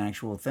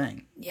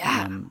thing.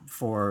 Yeah.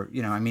 For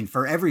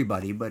for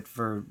everybody, but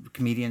for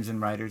comedians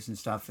and writers and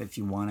stuff, if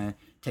you want to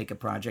take a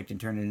project and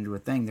turn it into a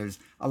thing, there's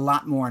a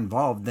lot more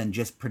involved than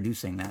just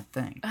producing that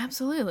thing.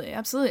 Absolutely.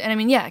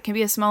 And it can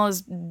be as small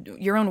as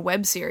your own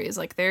web series.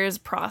 There's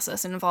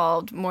process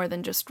involved more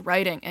than just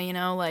writing.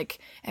 And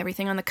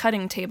everything on the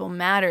cutting table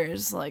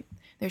matters.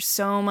 There's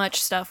so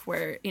much stuff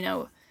where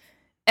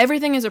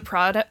everything is a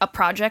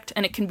project,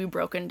 and it can be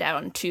broken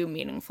down to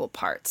meaningful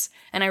parts.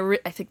 And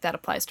I think that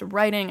applies to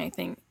writing. I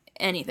think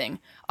anything.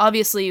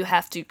 Obviously, you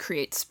have to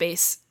create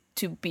space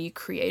to be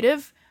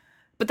creative,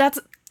 but that's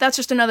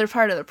just another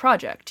part of the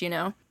project,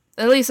 At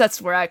least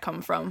that's where I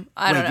come from.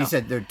 I don't know. You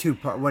said there are two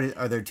parts.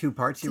 Are there two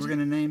parts you were going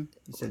to name?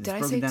 You said it's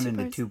broken down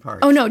into two parts.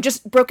 Oh, no,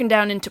 just broken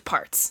down into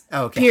parts.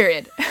 Oh, okay.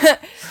 Period.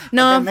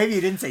 No. Okay, maybe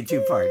you didn't say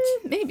two parts.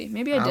 Maybe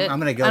I did. I'm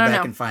going to go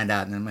back and find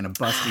out, and I'm going to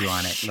bust you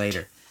on it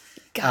later.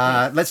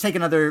 Let's take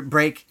another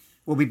break.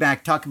 We'll be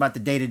back, talk about the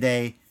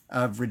day-to-day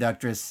of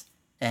Reductress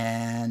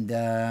and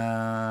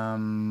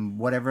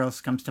whatever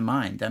else comes to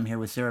mind. I'm here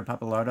with Sarah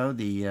Pappalardo,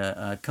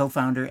 the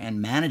co-founder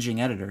and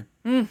managing editor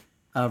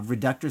of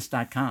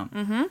Reductress.com.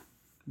 Mm-hmm.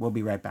 We'll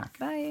be right back.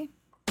 Bye.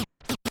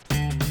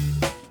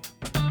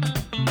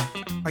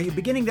 Are you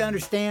beginning to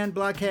understand,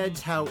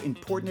 blockheads, how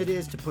important it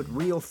is to put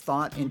real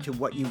thought into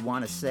what you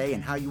want to say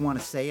and how you want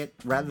to say it,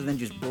 rather than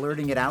just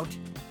blurting it out?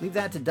 Leave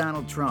that to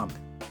Donald Trump.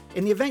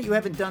 In the event you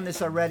haven't done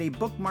this already,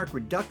 bookmark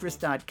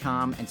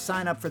Reductress.com and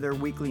sign up for their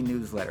weekly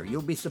newsletter.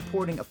 You'll be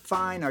supporting a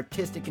fine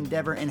artistic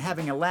endeavor and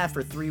having a laugh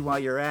or three while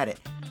you're at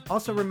it.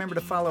 Also remember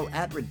to follow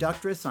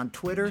 @Reductress on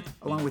Twitter,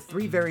 along with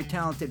three very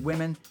talented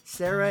women.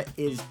 Sarah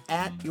is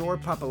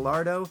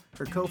 @YourPapalardo.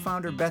 Her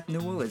co-founder Beth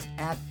Newell is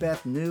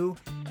 @BethNew.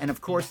 And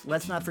of course,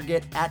 let's not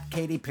forget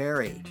 @Katy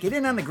Perry. Get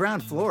in on the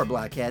ground floor,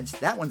 blockheads.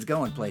 That one's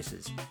going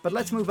places. But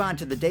let's move on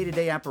to the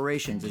day-to-day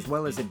operations, as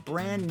well as a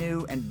brand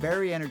new and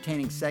very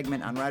entertaining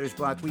segment on Writer's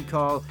Block we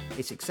call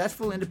A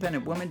Successful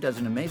Independent Woman Does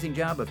an Amazing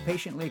Job of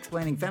Patiently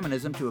Explaining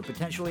Feminism to a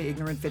Potentially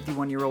Ignorant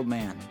 51-Year-Old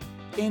Man.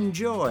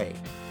 Enjoy!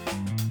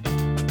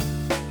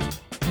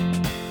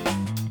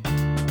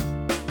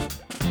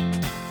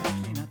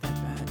 Actually not that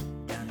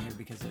bad down here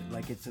because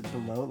it's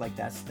below, like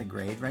that's the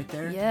grade right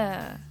there.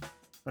 Yeah.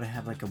 But I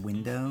have like a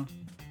window.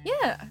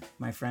 Yeah.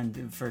 My friend,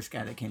 the first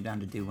guy that came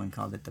down to do one,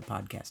 called it the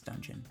podcast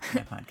dungeon.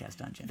 My podcast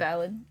dungeon.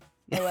 Valid.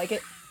 I like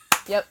it.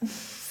 Yep.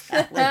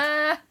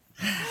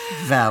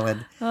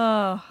 Valid.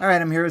 Oh. All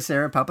right, I'm here with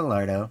Sarah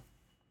Papalardo.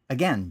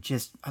 Again,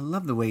 I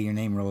love the way your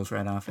name rolls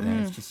right off of there.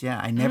 It's just,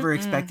 I never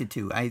expected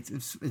to.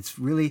 It's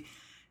really,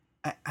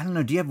 I don't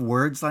know, do you have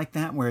words like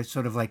that where it's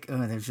sort of like,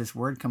 oh, there's this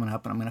word coming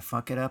up and I'm going to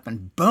fuck it up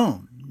and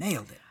boom,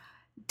 nailed it.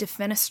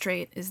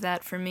 Defenestrate is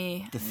that for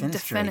me.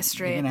 Defenestrate.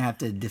 You're going to have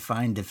to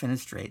define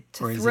defenestrate.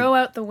 To throw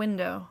out the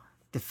window.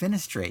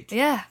 Defenestrate.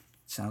 Yeah.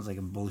 Sounds like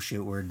a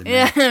bullshit word to me.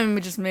 Yeah, we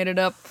just made it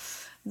up.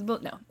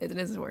 No, it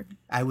is a word.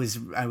 I was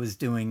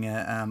doing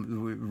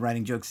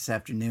writing jokes this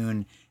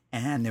afternoon,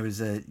 and there was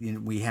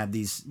we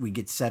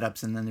get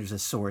setups, and then there's a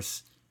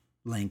source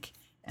link,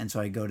 and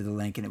so I go to the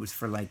link, and it was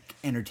for like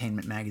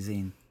Entertainment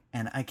Magazine,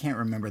 and I can't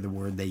remember the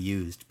word they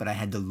used, but I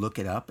had to look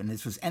it up, and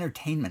this was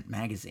Entertainment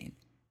Magazine,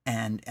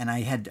 and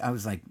I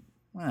was like,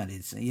 what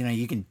is,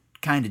 you can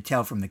kind of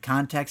tell from the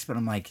context, but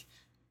I'm like,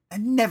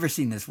 I've never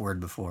seen this word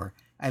before.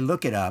 I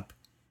look it up,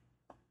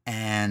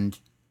 and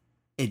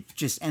it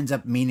just ends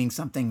up meaning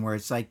something where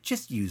it's like,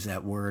 just use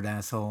that word,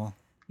 asshole.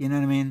 You know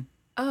what I mean?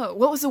 Oh,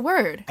 what was the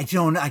word? I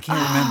can't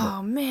remember.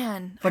 Oh,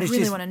 man. But I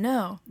really want to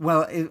know.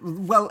 Well,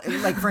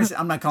 like, for instance,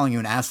 I'm not calling you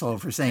an asshole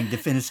for saying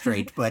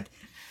defenestrate, but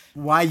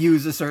why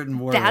use a certain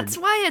word? That's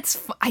why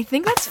I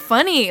think that's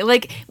funny.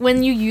 Like,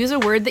 when you use a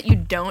word that you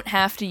don't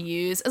have to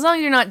use, as long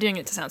as you're not doing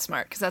it to sound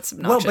smart, because that's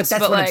obnoxious. Well, but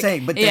that's what I'm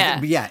saying. But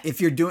yeah. If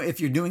you're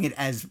doing it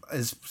as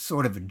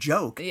sort of a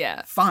joke,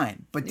 yeah,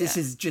 fine. But this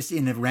is just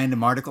in a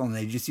random article, and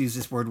they just use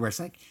this word where it's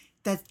like,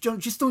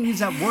 don't use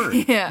that word.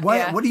 Yeah.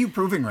 What are you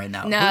proving right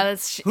now? No,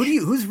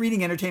 who's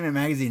reading Entertainment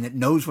Magazine that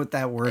knows what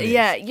that word is?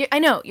 Yeah, I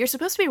know. You're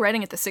supposed to be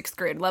writing at the 6th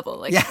grade level.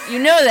 Like, you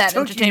know that.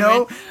 Don't Entertainment. You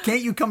know?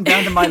 Can't you come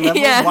down to my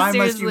level? Yeah, Why seriously.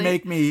 must you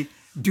make me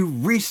do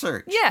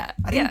research? Yeah.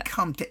 I didn't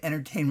come to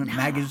Entertainment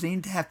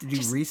Magazine to have to do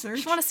research. I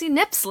just want to see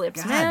nip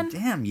slips, man. God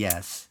damn,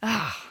 yes.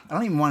 I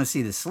don't even want to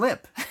see the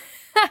slip.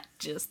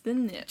 Just the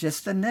nip.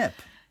 Just the nip.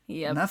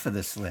 Yep. Enough of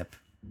the slip.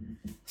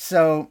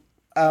 So,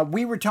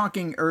 we were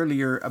talking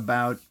earlier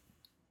about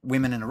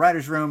women in a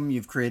writer's room.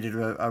 You've created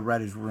a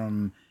writer's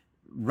room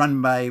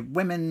run by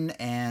women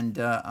and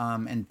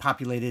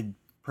populated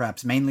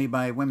perhaps mainly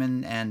by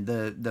women, and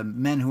the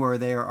men who are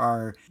there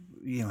are,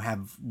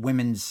 have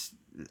women's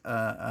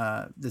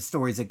the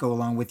stories that go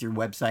along with your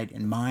website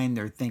in mind.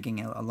 They're thinking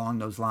along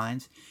those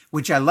lines,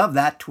 which I love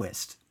that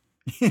twist.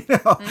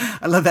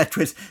 I love that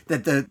twist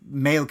that the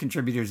male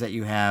contributors that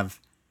you have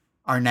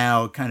are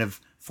now kind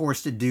of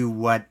forced to do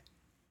what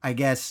I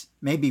guess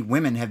maybe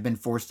women have been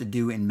forced to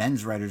do in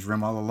men's writers'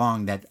 room all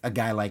along, that a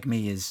guy like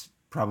me is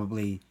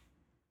probably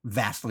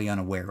vastly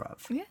unaware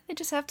of. Yeah, they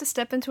just have to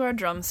step into our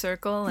drum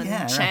circle and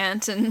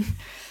chant right. and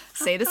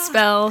say the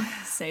spell.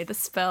 Say the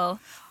spell.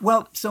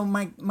 Well, so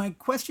my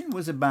question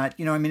was about,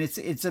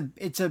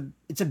 it's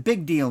a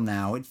big deal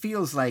now. It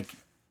feels like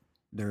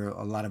there are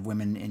a lot of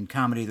women in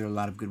comedy. There are a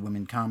lot of good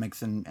women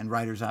comics and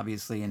writers,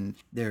 obviously, and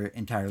they're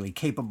entirely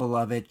capable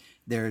of it.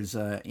 There's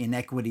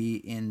inequity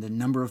in the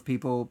number of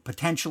people,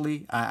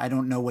 potentially. I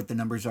don't know what the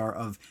numbers are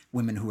of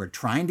women who are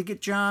trying to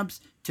get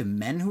jobs to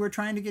men who are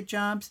trying to get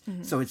jobs.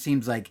 Mm-hmm. So it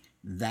seems like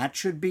that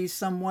should be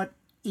somewhat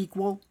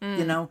equal,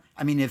 I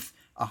mean, if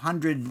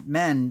 100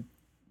 men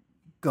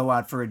go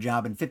out for a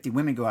job and 50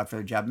 women go out for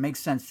a job, it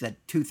makes sense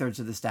that 2/3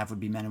 of the staff would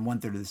be men and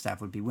 1/3 of the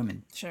staff would be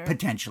women. Sure.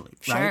 Potentially,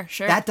 right?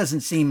 Sure. That doesn't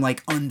seem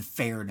like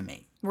unfair to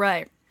me.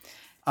 Right.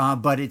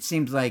 But it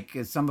seems like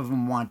some of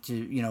them want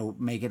to,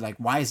 make it like,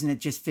 why isn't it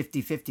just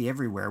 50-50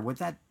 everywhere? What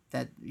that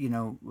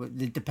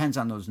it depends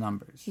on those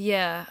numbers.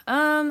 Yeah.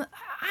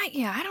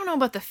 I don't know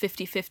about the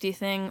 50-50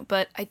 thing,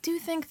 but I do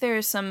think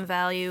there's some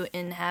value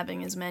in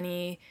having as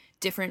many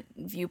different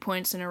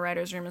viewpoints in a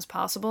writer's room as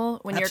possible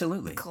when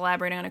Absolutely. You're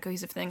collaborating on a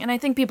cohesive thing. And I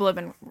think people have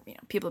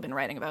been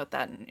writing about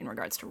that in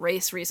regards to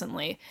race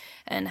recently,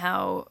 and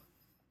how,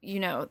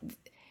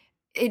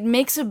 it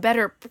makes a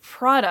better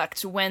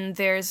product when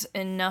there's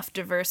enough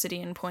diversity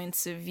in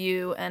points of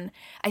view. And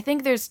I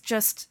think there's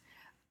just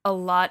a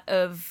lot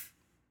of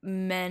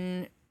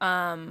men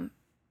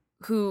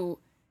who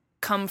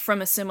come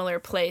from a similar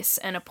place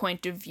and a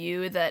point of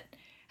view that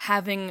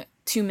having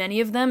too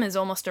many of them is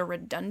almost a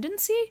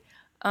redundancy.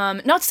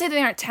 Not to say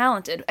they aren't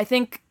talented. I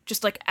think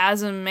just like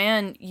as a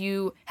man,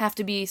 you have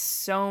to be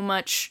so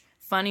much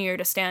funnier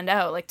to stand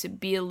out. Like to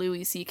be a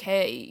Louis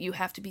C.K., you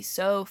have to be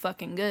so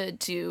fucking good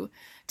to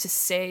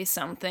say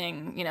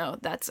something, you know,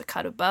 that's a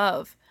cut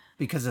above.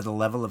 Because of the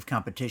level of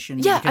competition?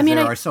 Yeah, because I mean,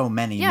 there are so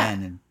many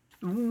men.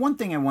 And one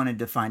thing I wanted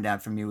to find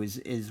out from you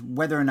is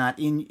whether or not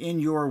in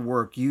your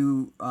work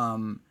you, I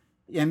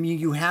mean,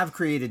 you have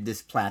created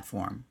this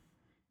platform.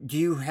 Do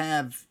you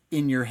have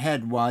in your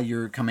head while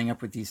you're coming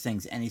up with these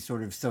things any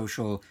sort of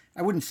social,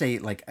 I wouldn't say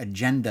like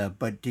agenda,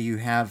 but do you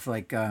have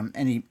like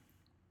any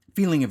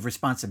feeling of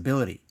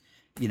responsibility,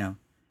 you know?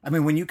 I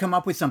mean, when you come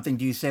up with something,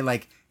 do you say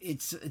like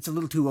it's a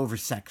little too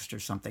oversexed or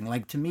something?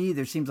 Like to me,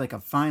 there seems like a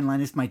fine line.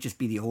 This might just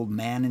be the old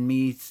man in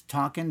me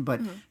talking, but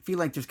I feel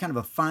like there's kind of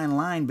a fine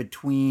line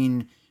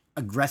between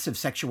aggressive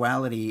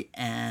sexuality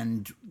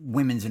and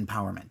women's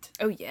empowerment.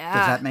 Oh yeah.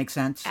 Does that make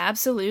sense?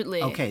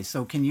 Absolutely. Okay,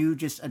 so can you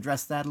just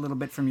address that a little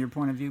bit from your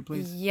point of view,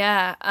 please?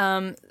 Yeah.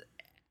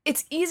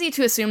 It's easy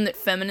to assume that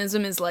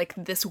feminism is like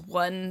this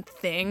one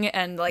thing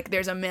and like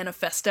there's a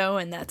manifesto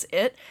and that's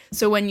it.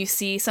 So when you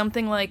see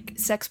something like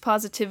sex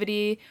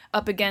positivity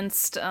up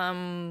against, you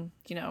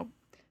know,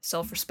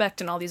 self-respect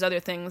and all these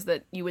other things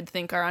that you would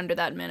think are under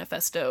that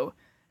manifesto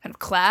kind of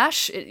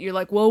clash, you're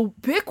like, well,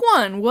 pick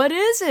one. What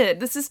is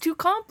it? This is too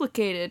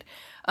complicated.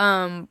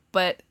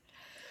 But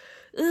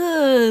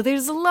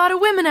there's a lot of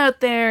women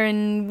out there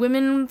and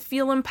women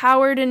feel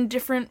empowered in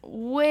different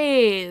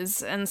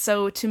ways. And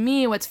so to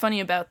me, what's funny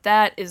about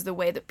that is the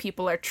way that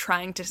people are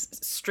trying to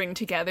string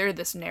together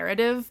this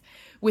narrative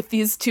with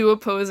these two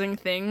opposing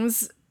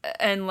things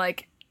and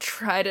like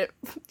try to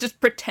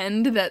just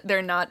pretend that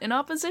they're not in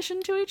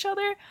opposition to each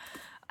other.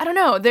 I don't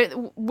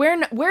know.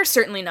 We're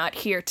certainly not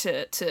here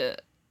to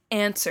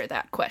answer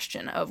that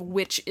question of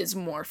which is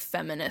more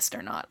feminist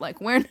or not. Like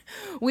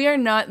we are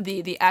not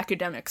the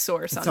academic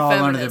source it's on all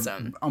feminism.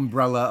 Under the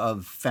umbrella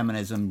of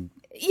feminism.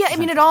 Yeah, I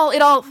mean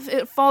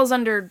it falls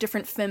under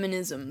different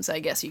feminisms, I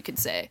guess you could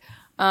say.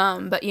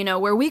 But you know,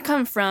 where we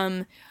come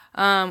from,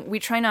 we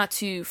try not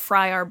to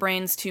fry our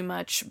brains too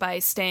much by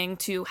staying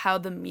to how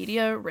the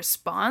media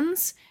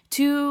responds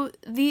to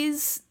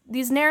these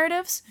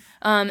narratives,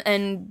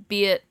 and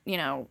be it, you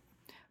know,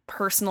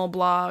 personal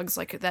blogs,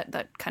 like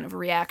that kind of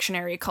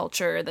reactionary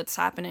culture that's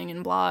happening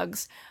in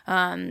blogs.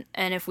 And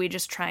if we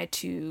just try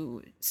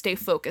to stay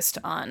focused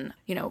on,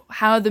 you know,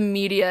 how the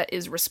media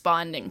is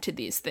responding to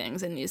these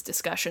things in these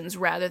discussions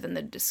rather than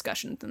the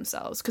discussions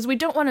themselves. Because we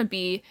don't want to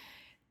be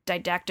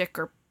didactic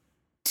or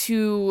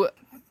too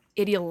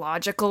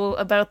ideological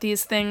about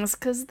these things,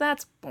 because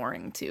that's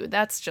boring too.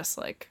 That's just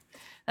like,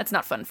 that's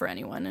not fun for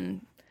anyone.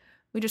 And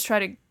we just try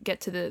to get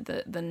to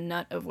the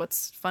nut of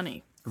what's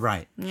funny.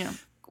 Right. Yeah.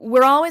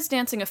 We're always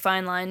dancing a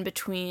fine line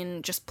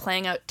between just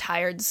playing out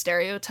tired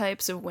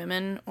stereotypes of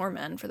women, or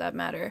men for that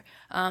matter,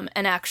 and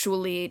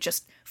actually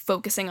just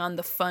focusing on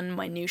the fun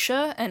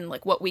minutia and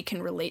like what we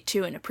can relate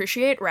to and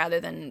appreciate rather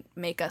than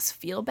make us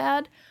feel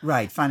bad.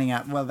 Right, finding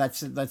out. Well,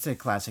 that's a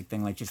classic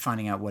thing, like just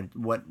finding out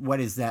what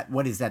is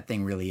that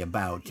thing really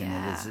about,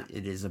 Yeah. and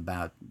it is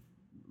about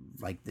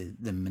like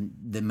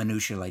the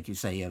minutia, like you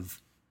say, of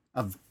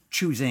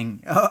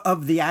choosing,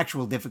 of the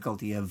actual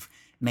difficulty of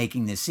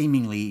making this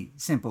seemingly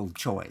simple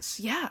choice.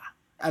 Yeah.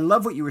 I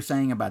love what you were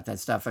saying about that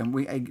stuff, and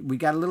we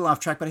got a little off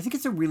track, but I think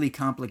it's a really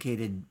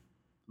complicated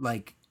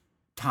like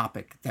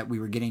topic that we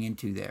were getting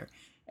into there,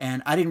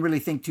 and I didn't really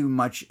think too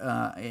much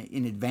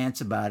in advance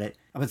about it.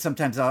 But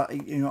sometimes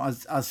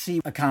I'll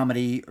see a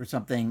comedy or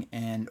something,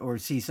 or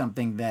see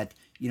something that,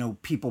 you know,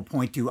 people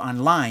point to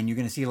online. You're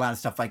going to see a lot of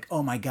stuff like,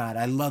 oh my God,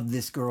 I love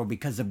this girl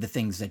because of the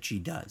things that she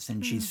does,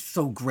 and she's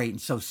so great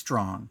and so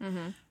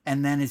strong.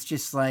 And then it's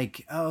just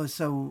like, oh,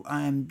 so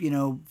I'm, you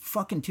know,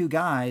 fucking two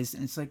guys.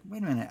 And it's like,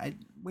 wait a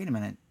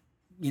minute.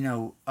 You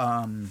know,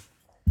 I'm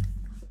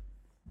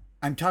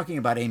talking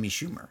about Amy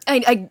Schumer.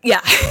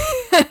 Yeah.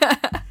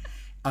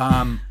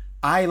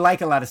 I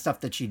like a lot of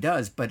stuff that she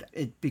does, but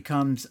it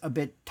becomes a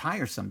bit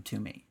tiresome to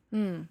me.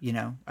 You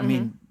know, I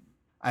mean,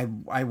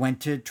 I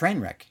went to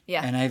Trainwreck,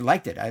 and I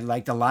liked it. I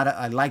liked a lot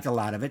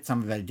of it.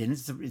 Some of it I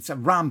didn't. It's a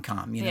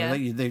rom-com, you know.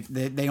 Yeah.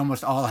 They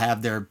almost all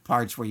have their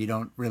parts where you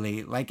don't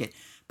really like it.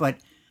 But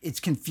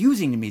it's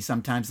confusing to me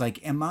sometimes.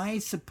 Like, am I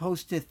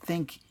supposed to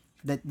think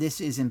that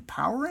this is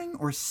empowering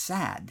or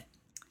sad?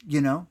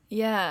 You know?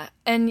 Yeah.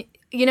 And,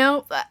 you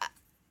know,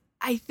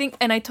 I think,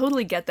 and I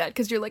totally get that,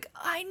 because you're like,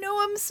 I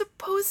know I'm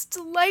supposed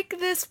to like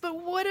this,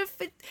 but what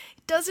if it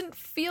doesn't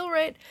feel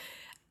right?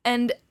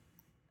 And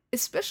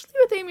especially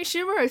with Amy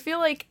Schumer, I feel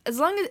like as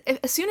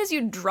soon as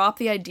you drop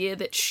the idea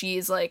that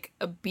she's like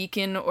a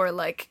beacon or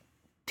like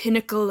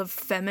pinnacle of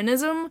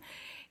feminism,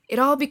 it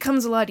all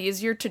becomes a lot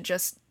easier to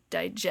just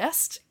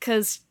digest,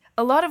 because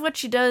a lot of what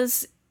she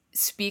does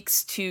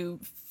speaks to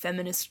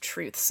feminist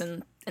truths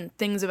and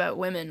things about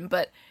women,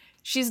 but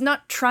she's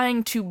not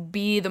trying to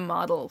be the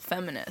model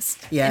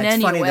feminist in any way. Yeah,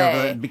 it's funny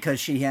though, because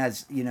she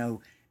has, you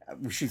know,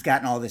 she's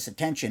gotten all this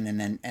attention,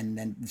 and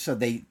then so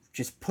they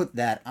just put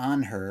that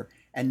on her,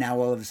 And now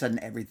all of a sudden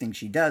everything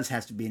she does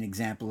has to be an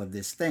example of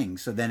this thing.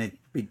 So then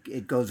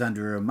it goes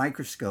under a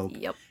microscope.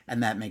 Yep.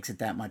 And that makes it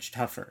that much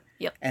tougher.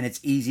 Yep. And it's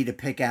easy to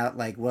pick out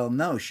like, well,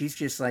 no, she's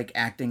just like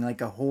acting like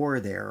a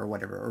whore there or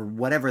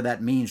whatever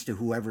that means to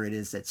whoever it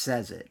is that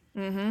says it.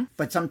 Mm-hmm.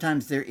 But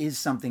sometimes there is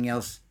something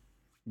else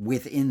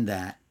within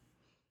that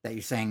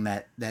you're saying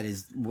that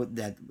is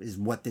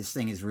what this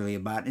thing is really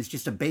about. It's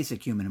just a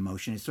basic human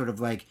emotion. It's sort of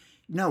like,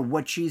 no,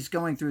 what she's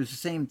going through is the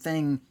same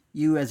thing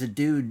you as a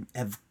dude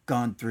have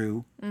gone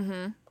through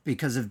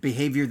because of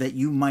behavior that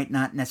you might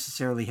not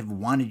necessarily have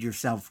wanted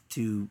yourself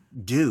to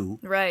do.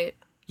 Right.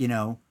 You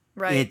know,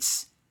 right.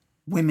 It's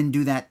women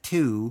do that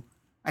too.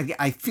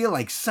 I feel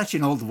like such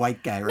an old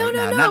white guy right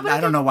now. No, I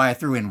don't know why I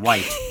threw in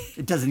white.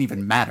 It doesn't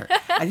even matter.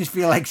 I just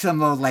feel like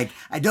some old like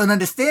I don't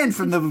understand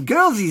from the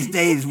girls these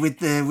days with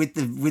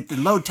the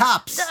low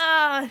tops.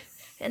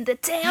 And the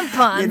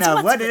tampons. You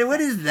know what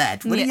is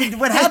that?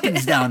 What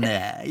happens down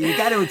there? You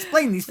got to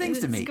explain these things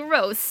to me. It's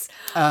gross.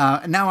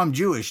 Now I'm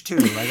Jewish too.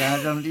 Like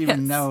I don't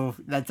even know.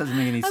 That doesn't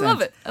make any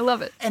sense. I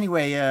love it.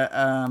 Anyway,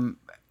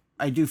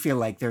 I do feel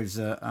like there's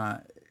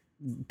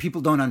people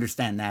don't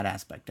understand that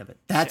aspect of it.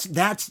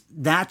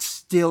 That's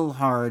still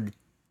hard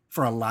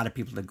for a lot of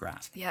people to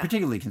grasp. Yeah.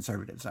 Particularly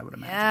conservatives, I would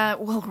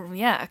imagine.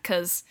 Yeah,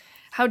 because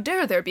how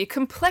dare there be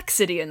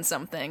complexity in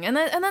something? And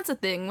that's the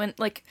thing when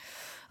like.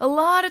 A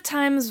lot of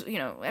times, you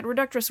know, at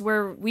Reductress,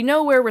 we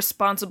know we're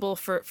responsible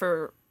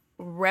for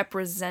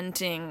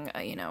representing,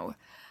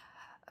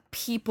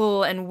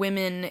 people and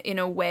women in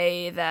a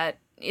way that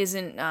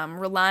isn't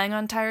relying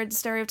on tired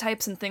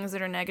stereotypes and things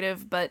that are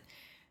negative. But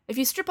if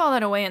you strip all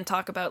that away and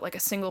talk about like a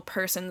single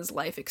person's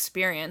life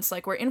experience,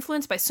 like we're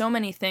influenced by so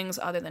many things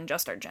other than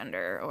just our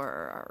gender or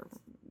our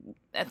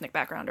ethnic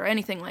background or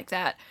anything like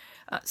that.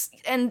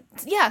 And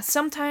yeah,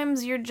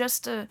 sometimes you're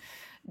just a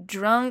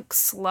drunk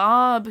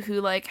slob who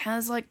like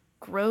has like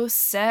gross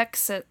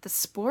sex at the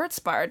sports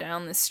bar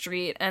down the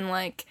street and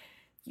like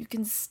you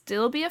can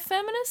still be a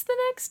feminist the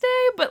next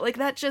day, but like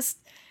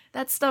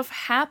that stuff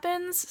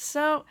happens.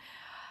 So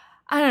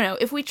I don't know,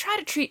 if we try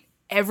to treat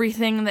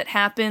everything that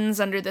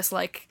happens under this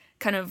like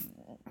kind of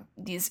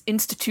these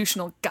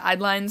institutional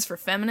guidelines for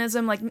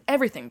feminism, like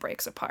everything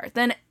breaks apart,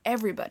 then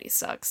everybody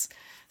sucks.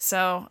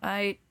 So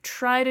I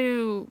try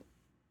to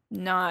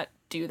not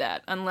do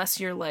that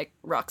unless you're like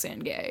Roxane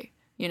Gay.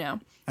 You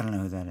know? I don't know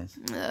who that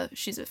is.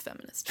 She's a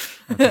feminist.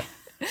 Okay.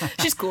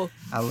 She's cool.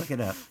 I'll look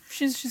it up.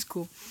 She's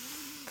cool.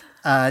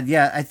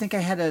 Yeah, I think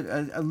I had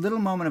a little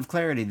moment of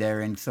clarity there,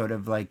 and sort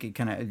of like it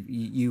kind of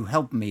you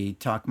helped me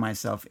talk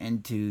myself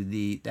into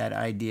that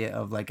idea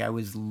of like I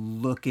was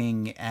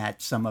looking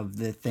at some of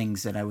the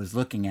things that I was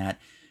looking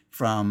at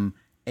from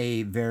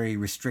a very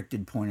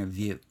restricted point of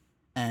view,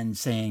 and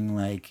saying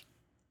like,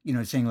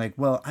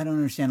 well, I don't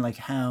understand like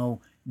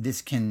how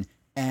this can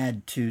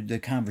add to the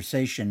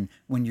conversation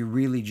when you're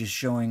really just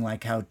showing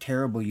like how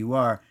terrible you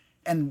are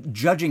and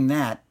judging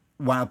that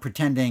while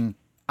pretending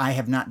I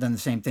have not done the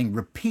same thing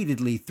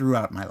repeatedly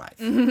throughout my life.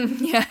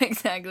 Yeah,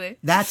 exactly.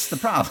 That's the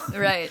problem.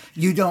 Right.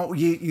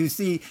 You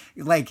see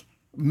like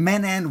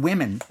men and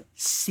women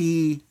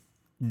see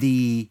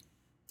the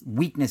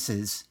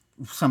weaknesses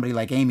somebody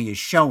like Amy is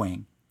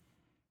showing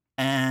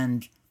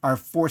and are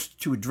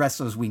forced to address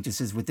those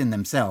weaknesses within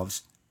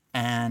themselves,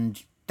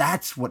 and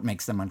that's what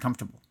makes them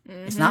uncomfortable.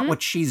 Mm-hmm. It's not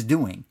what she's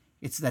doing.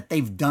 It's that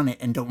they've done it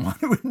and don't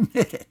want to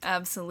admit it.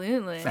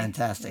 Absolutely.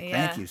 Fantastic.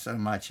 Yeah. Thank you so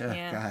much.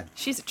 Yeah. God.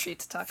 She's a treat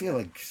to talk to. I feel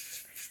like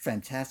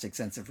fantastic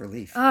sense of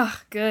relief. Oh,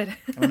 good.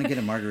 I want to get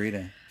a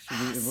margarita.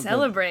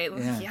 Celebrate.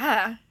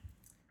 Yeah.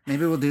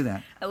 Maybe we'll do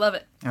that. I love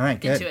it. All right,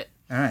 good. Into it.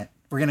 All right.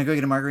 We're going to go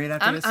get a margarita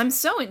after this? I'm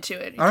so into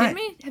it. Are you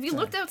kidding me? Have you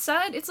looked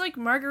outside? It's like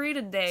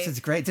margarita day. This is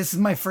great. This is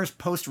my first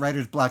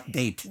post-writer's block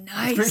date.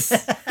 Nice.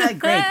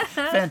 Great.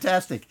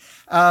 Fantastic.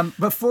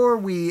 Before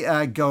we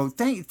go,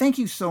 thank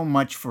you so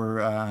much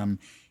for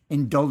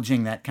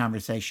indulging that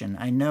conversation.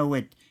 I know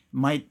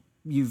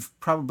you've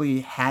probably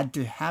had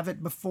to have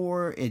it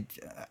before.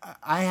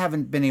 I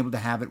haven't been able to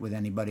have it with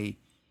anybody.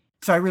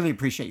 So I really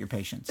appreciate your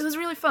patience. It was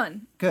really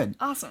fun. Good.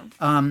 Awesome.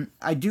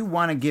 I do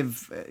want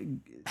to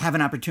have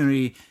an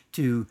opportunity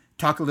to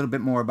talk a little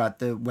bit more about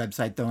the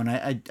website, though, and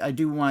I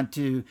do want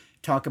to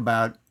talk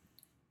about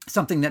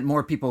something that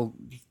more people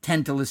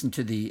tend to listen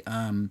to the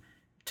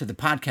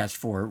podcast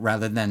for,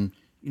 rather than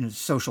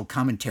social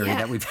commentary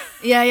that we've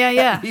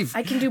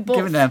I can do both.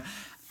 Given them,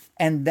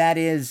 and that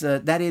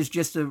is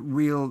just a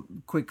real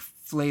quick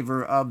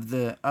flavor of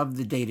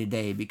the day to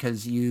day,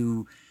 because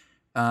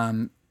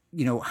how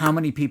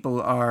many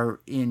people are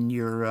in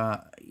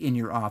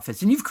your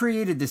office, and you've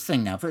created this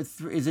thing now.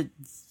 Is it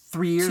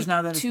 3 years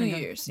now that it's been 2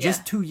 years? Yeah.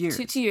 Just 2 years.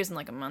 2 years in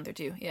like a month or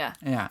two. Yeah.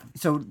 Yeah.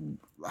 So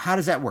how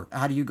does that work?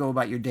 How do you go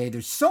about your day?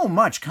 There's so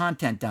much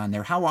content down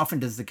there. How often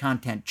does the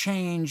content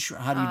change?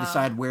 How do you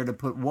decide where to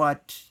put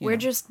what? We're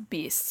just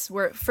beasts.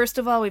 First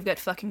of all, we've got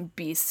fucking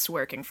beasts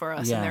working for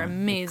us, and they're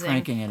amazing.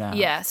 Cranking it out.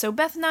 Yeah. So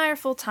Beth and I are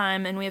full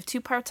time, and we have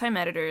 2 part-time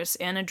editors,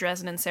 Anna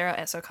Dresden and Sarah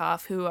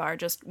Essokoff, who are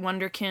just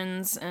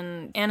wonderkins.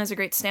 And Anna's a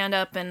great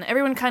stand-up, and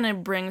everyone kind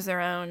of brings their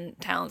own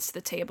talents to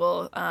the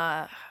table.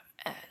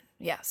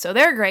 Yeah, so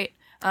they're great.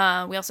 We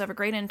also have a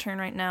great intern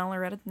right now,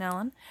 Loretta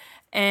Nellen.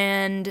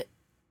 And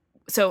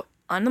so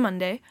on the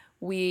Monday,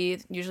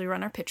 we usually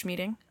run our pitch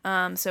meeting.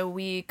 So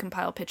we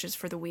compile pitches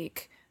for the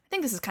week. I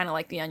think this is kind of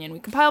like The Onion. We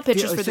compile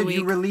pitches for the week.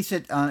 So you release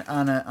it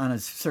on a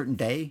certain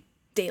day?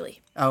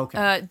 Daily. Oh,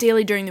 okay.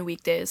 Daily during the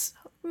weekdays.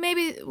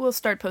 Maybe we'll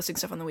start posting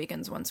stuff on the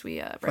weekends once we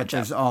branch But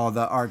there's out. all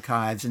the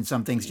archives, and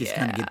some things just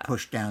kind of get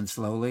pushed down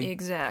slowly.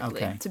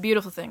 Exactly. Okay. It's a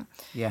beautiful thing.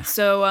 Yeah.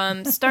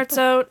 So starts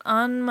out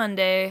on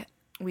Monday.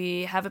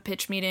 We have a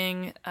pitch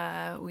meeting.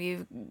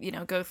 We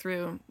go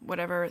through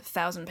whatever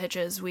 1,000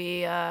 pitches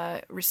we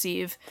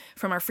receive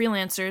from our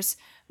freelancers,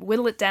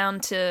 whittle it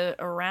down to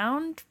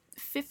around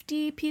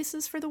 50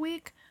 pieces for the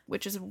week,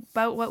 which is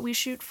about what we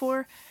shoot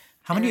for.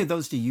 How many of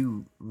those do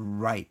you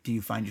write? Do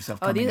you find yourself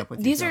coming up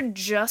with these yourself? are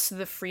just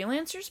the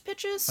freelancers'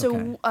 pitches.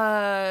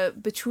 So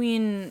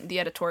between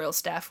the editorial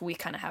staff, we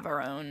kind of have our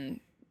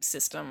own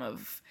system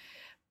of,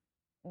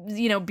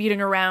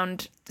 beating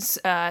around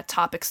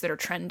topics that are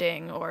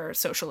trending or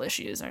social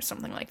issues or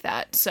something like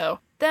that. So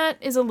that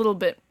is a little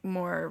bit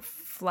more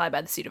fly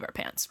by the seat of our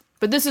pants.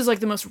 But this is like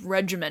the most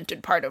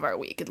regimented part of our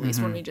week, at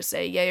least when we just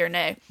say yay or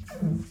nay.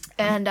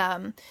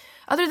 And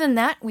other than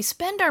that, we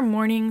spend our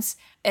mornings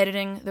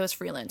editing those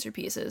freelancer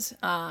pieces,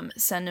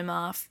 send them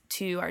off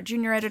to our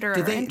junior editor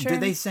or intern. Do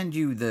they send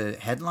you the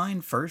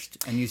headline first,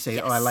 and you say,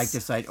 Yes. "Oh, I like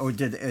this site," or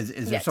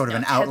is there sort of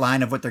an no,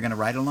 outline of what they're going to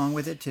write along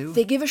with it too?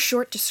 They give a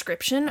short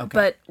description,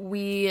 but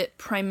we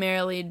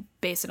primarily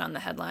base it on the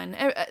headline.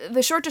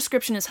 The short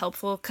description is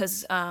helpful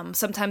because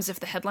sometimes if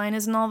the headline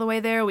isn't all the way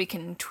there, we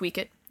can tweak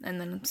it and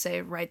then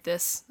say, write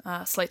this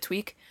slight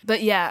tweak.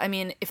 But yeah, I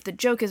mean, if the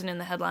joke isn't in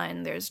the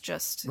headline, there's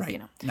just,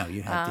 Right. No,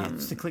 you have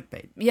it's the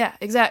clickbait. Yeah,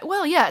 exactly.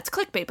 Well, yeah, it's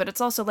clickbait, but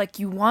it's also like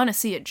you want to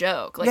see a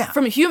joke. Like Yeah.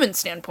 from a human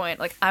standpoint,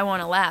 like I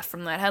want to laugh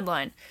from that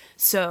headline.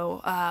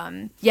 So,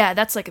 yeah,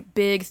 that's like a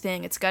big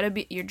thing. It's got to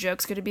be, your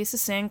joke's got to be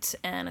succinct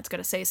and it's got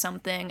to say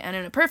something. And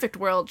in a perfect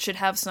world, should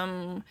have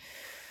some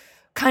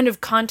kind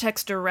of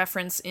context or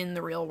reference in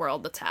the real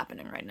world that's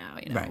happening right now,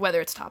 Right.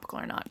 whether it's topical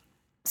or not.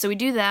 So we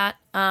do that,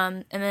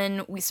 and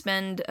then we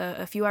spend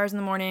a few hours in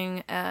the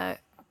morning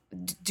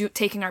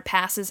taking our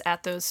passes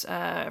at those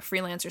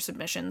freelancer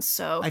submissions.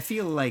 So I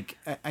feel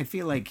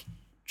like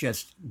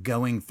just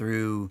going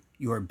through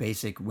your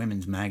basic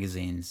women's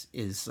magazines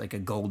is like a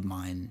gold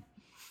mine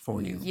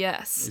for you.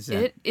 yes, Is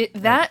that-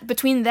 that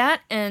between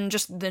that and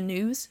just the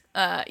news,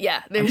 yeah, I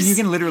mean, there's you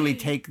can literally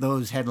take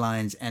those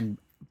headlines and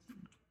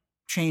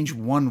change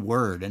one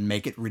word and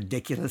make it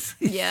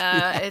ridiculously.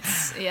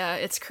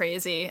 it's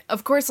crazy.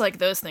 Of course, like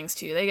those things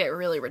too, they get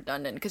really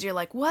redundant because you're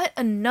like, what?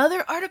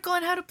 Another article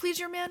on how to please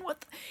your man?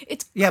 What?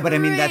 It's Yeah, but I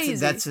mean crazy.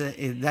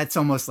 that's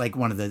almost like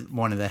one of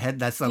the head.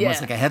 That's almost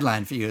Yeah. like a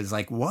headline for you. It's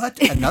like, what?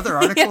 Another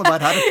article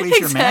about how to please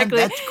your man? exactly.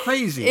 That's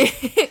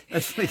crazy.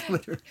 That's like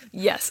literally.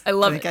 Yes, I I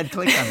love think it. I'd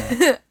click on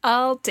that.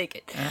 I'll take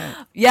it.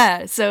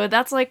 Yeah, so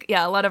that's like,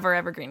 a lot of our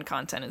evergreen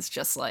content is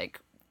just like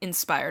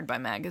inspired by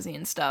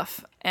magazine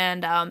stuff.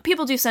 And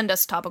people do send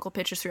us topical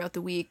pitches throughout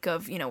the week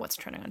of, what's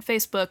trending on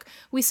Facebook.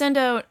 We send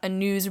out a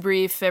news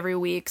brief every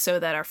week so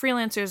that our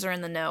freelancers are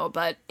in the know.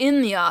 But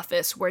in the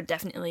office, we're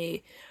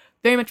definitely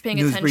very much paying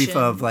News attention. brief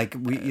of like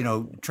we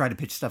try to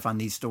pitch stuff on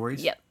these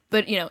stories. Yep.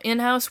 But,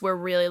 in-house, we're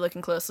really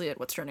looking closely at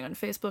what's trending on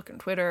Facebook and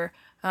Twitter,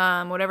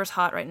 whatever's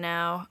hot right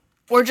now.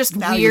 Or just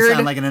Now weird. you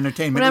sound like an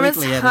Entertainment Whatever's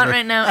Weekly hot editor.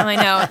 right now. I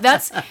know.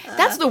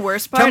 That's the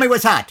worst part. Tell me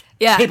what's hot.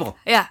 Yeah. People.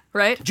 Yeah,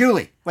 right?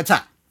 Julie, what's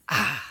hot?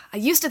 I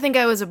used to think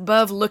I was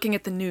above looking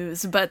at the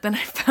news, but then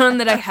I found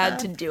that I had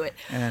to do it.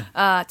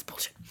 It's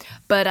bullshit.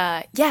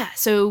 But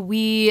so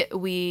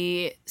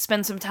we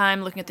spend some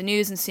time looking at the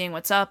news and seeing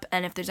what's up,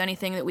 and if there's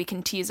anything that we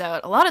can tease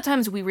out. A lot of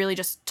times we really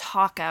just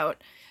talk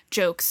out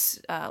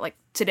jokes. Like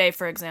today,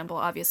 for example,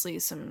 obviously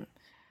some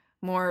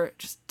more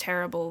just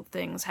terrible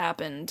things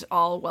happened,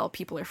 all while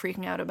people are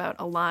freaking out about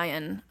a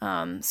lion.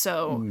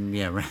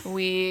 Yeah, right.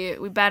 We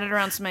batted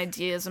around some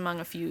ideas among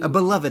a few. A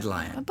beloved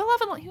lion.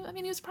 Beloved, I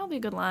mean, he was probably a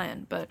good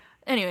lion, but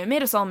anyway, it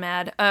made us all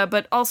mad.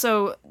 But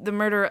also the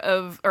murder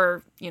of,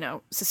 or,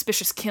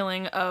 suspicious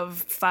killing of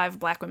 5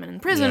 black women in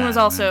prison Yeah, was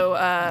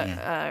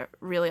also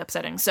really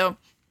upsetting. So,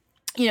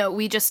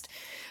 we just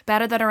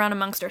batted that around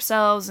amongst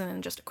ourselves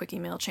and just a quick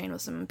email chain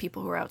with some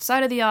people who are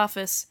outside of the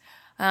office.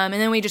 And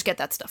then we just get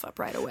that stuff up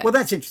right away. Well,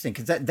 that's interesting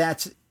because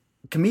that's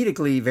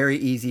comedically very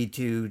easy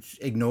to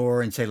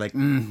ignore and say like,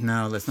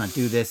 no, let's not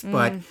do this.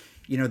 But,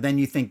 then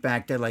you think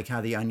back to like how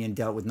The Onion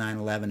dealt with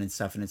 9/11 and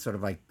stuff, and it's sort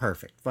of like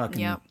perfect,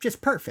 fucking just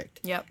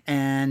perfect. Yep.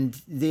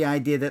 And the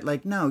idea that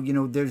like, no,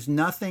 there's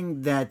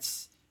nothing that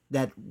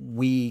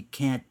we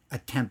can't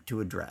attempt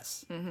to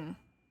address. Mm-hmm.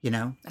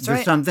 That's There's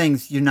right. some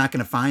things you're not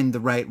going to find the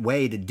right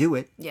way to do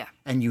it. Yeah.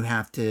 And you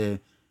have to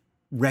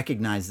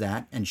recognize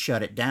that and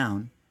shut it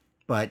down.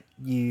 But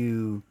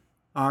you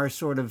are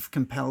sort of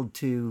compelled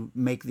to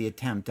make the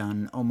attempt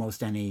on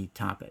almost any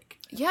topic.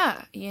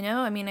 Yeah,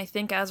 I mean, I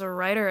think as a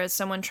writer, as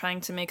someone trying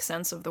to make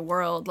sense of the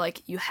world,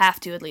 like, you have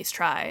to at least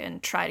try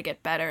to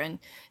get better. And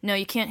no,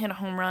 you can't hit a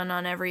home run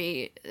on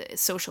every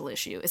social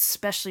issue,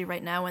 especially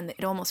right now when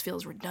it almost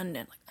feels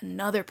redundant. Like,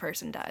 another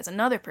person dies.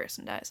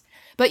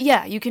 But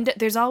yeah, you can.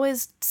 There's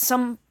always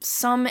some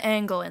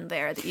angle in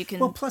there that you can.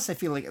 Well, plus I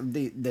feel like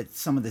that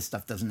some of this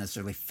stuff doesn't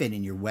necessarily fit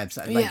in your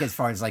website, like as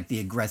far as like the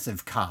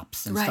aggressive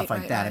cops and stuff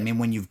like that. Right. I mean,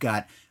 when you've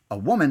got a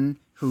woman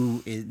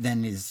who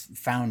is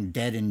found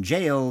dead in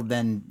jail,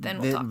 then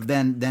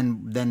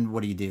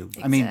what do you do?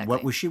 Exactly. I mean,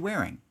 what was she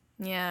wearing?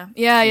 Yeah.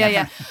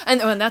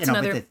 And that's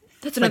another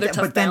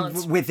tough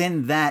balance. Then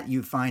within that,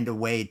 you find a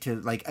way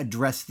to like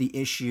address the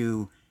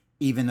issue,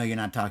 even though you're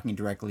not talking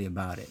directly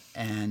about it.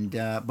 And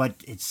but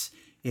it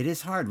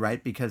is hard,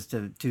 right? Because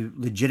to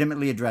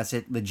legitimately address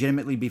it,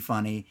 legitimately be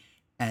funny,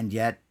 and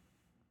yet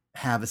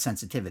have a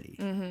sensitivity.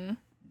 Mm-hmm.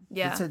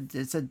 Yeah,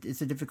 it's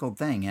a difficult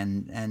thing,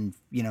 and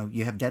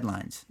you have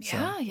deadlines.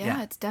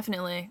 Yeah, it's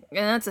definitely, and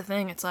that's the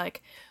thing. It's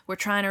like we're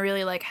trying to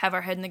really like have our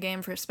head in the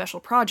game for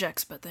special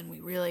projects, but then we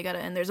really gotta.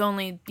 And there's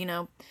only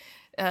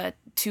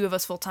 2 of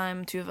us full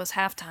time, 2 of us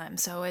half time,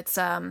 so it's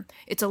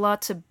a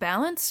lot to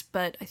balance.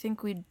 But I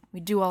think we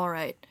do all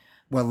right.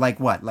 Well, like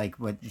what? Like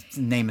what?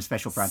 Name a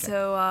special project.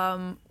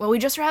 So, we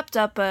just wrapped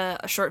up a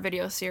short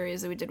video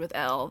series that we did with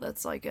Elle.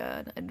 That's like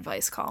an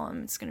advice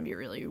column. It's going to be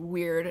really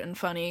weird and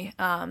funny.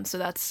 So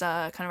that's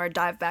kind of our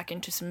dive back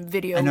into some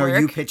video work. And are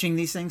you pitching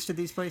these things to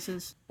these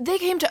places? They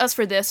came to us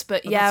for this,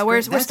 but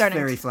we're starting. That's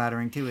very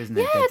flattering too, isn't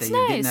it? Yeah, it's that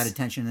you're nice. Getting that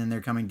attention, and they're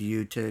coming to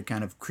you to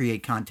kind of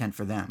create content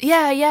for them.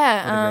 Yeah.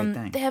 What a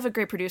great thing. They have a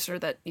great producer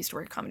that used to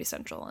work at Comedy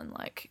Central and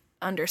like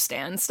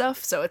understands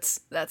stuff, so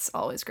that's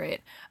always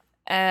great.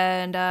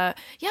 And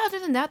other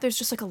than that, there's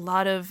just like a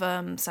lot of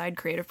side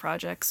creative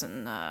projects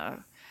and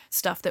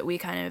stuff that we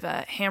kind of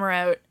hammer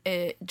out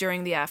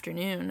during the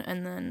afternoon,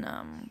 and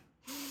then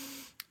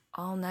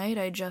all night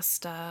I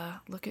just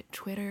look at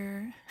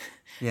Twitter,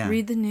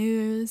 read the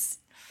news.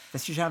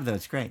 That's your job, though.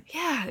 It's great.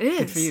 Yeah, it is.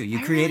 Good for you.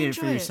 You created it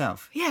for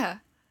yourself. Yeah,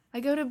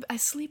 I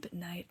sleep at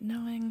night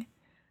knowing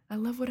I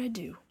love what I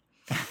do.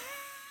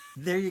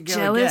 There you go.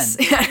 Jealous?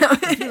 Again.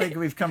 I feel like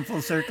we've come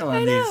full circle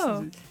on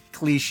these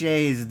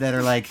cliches that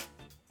are like,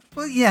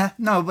 well, yeah,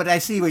 no, but I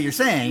see what you're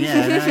saying.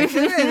 Yeah,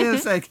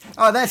 it's like,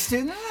 oh, that's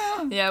too.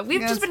 No, yeah,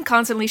 we've just been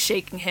constantly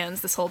shaking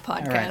hands this whole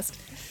podcast.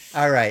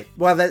 All right.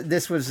 Well,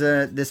 this was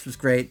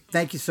great.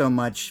 Thank you so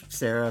much,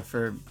 Sarah,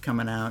 for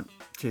coming out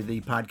to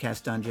the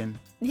podcast dungeon.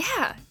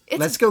 Yeah,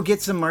 let's go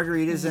get some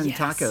margaritas and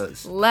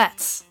tacos.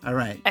 Let's. All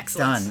right.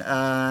 Excellent.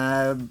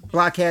 Done.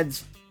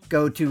 Blockheads,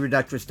 go to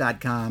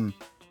Reductress.com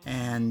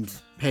and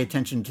pay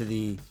attention to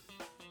the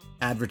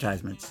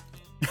advertisements.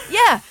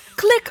 Yeah,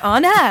 click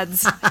on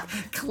ads.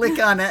 click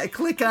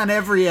on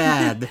every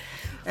ad,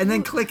 and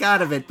then click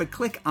out of it. But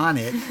click on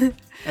it,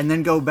 and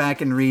then go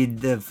back and read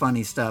the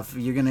funny stuff.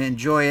 You're gonna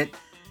enjoy it.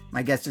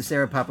 My guest is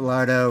Sarah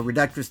Pappalardo.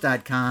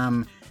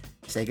 Reductress.com.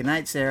 Say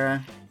goodnight,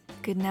 Sarah.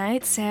 Good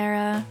night,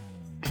 Sarah.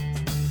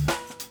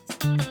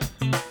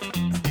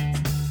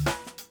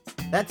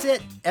 That's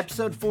it.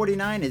 Episode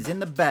 49 is in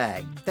the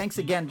bag. Thanks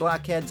again,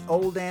 Blockheads,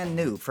 old and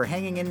new, for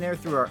hanging in there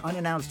through our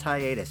unannounced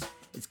hiatus.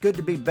 It's good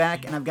to be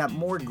back, and I've got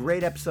more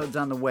great episodes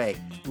on the way.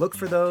 Look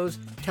for those,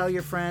 tell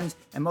your friends,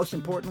 and most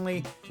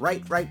importantly,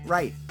 write.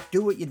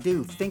 Do what you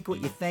do, think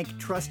what you think,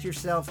 trust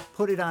yourself,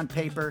 put it on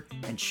paper,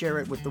 and share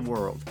it with the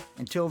world.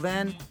 Until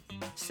then,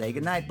 say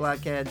goodnight,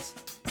 Blockheads.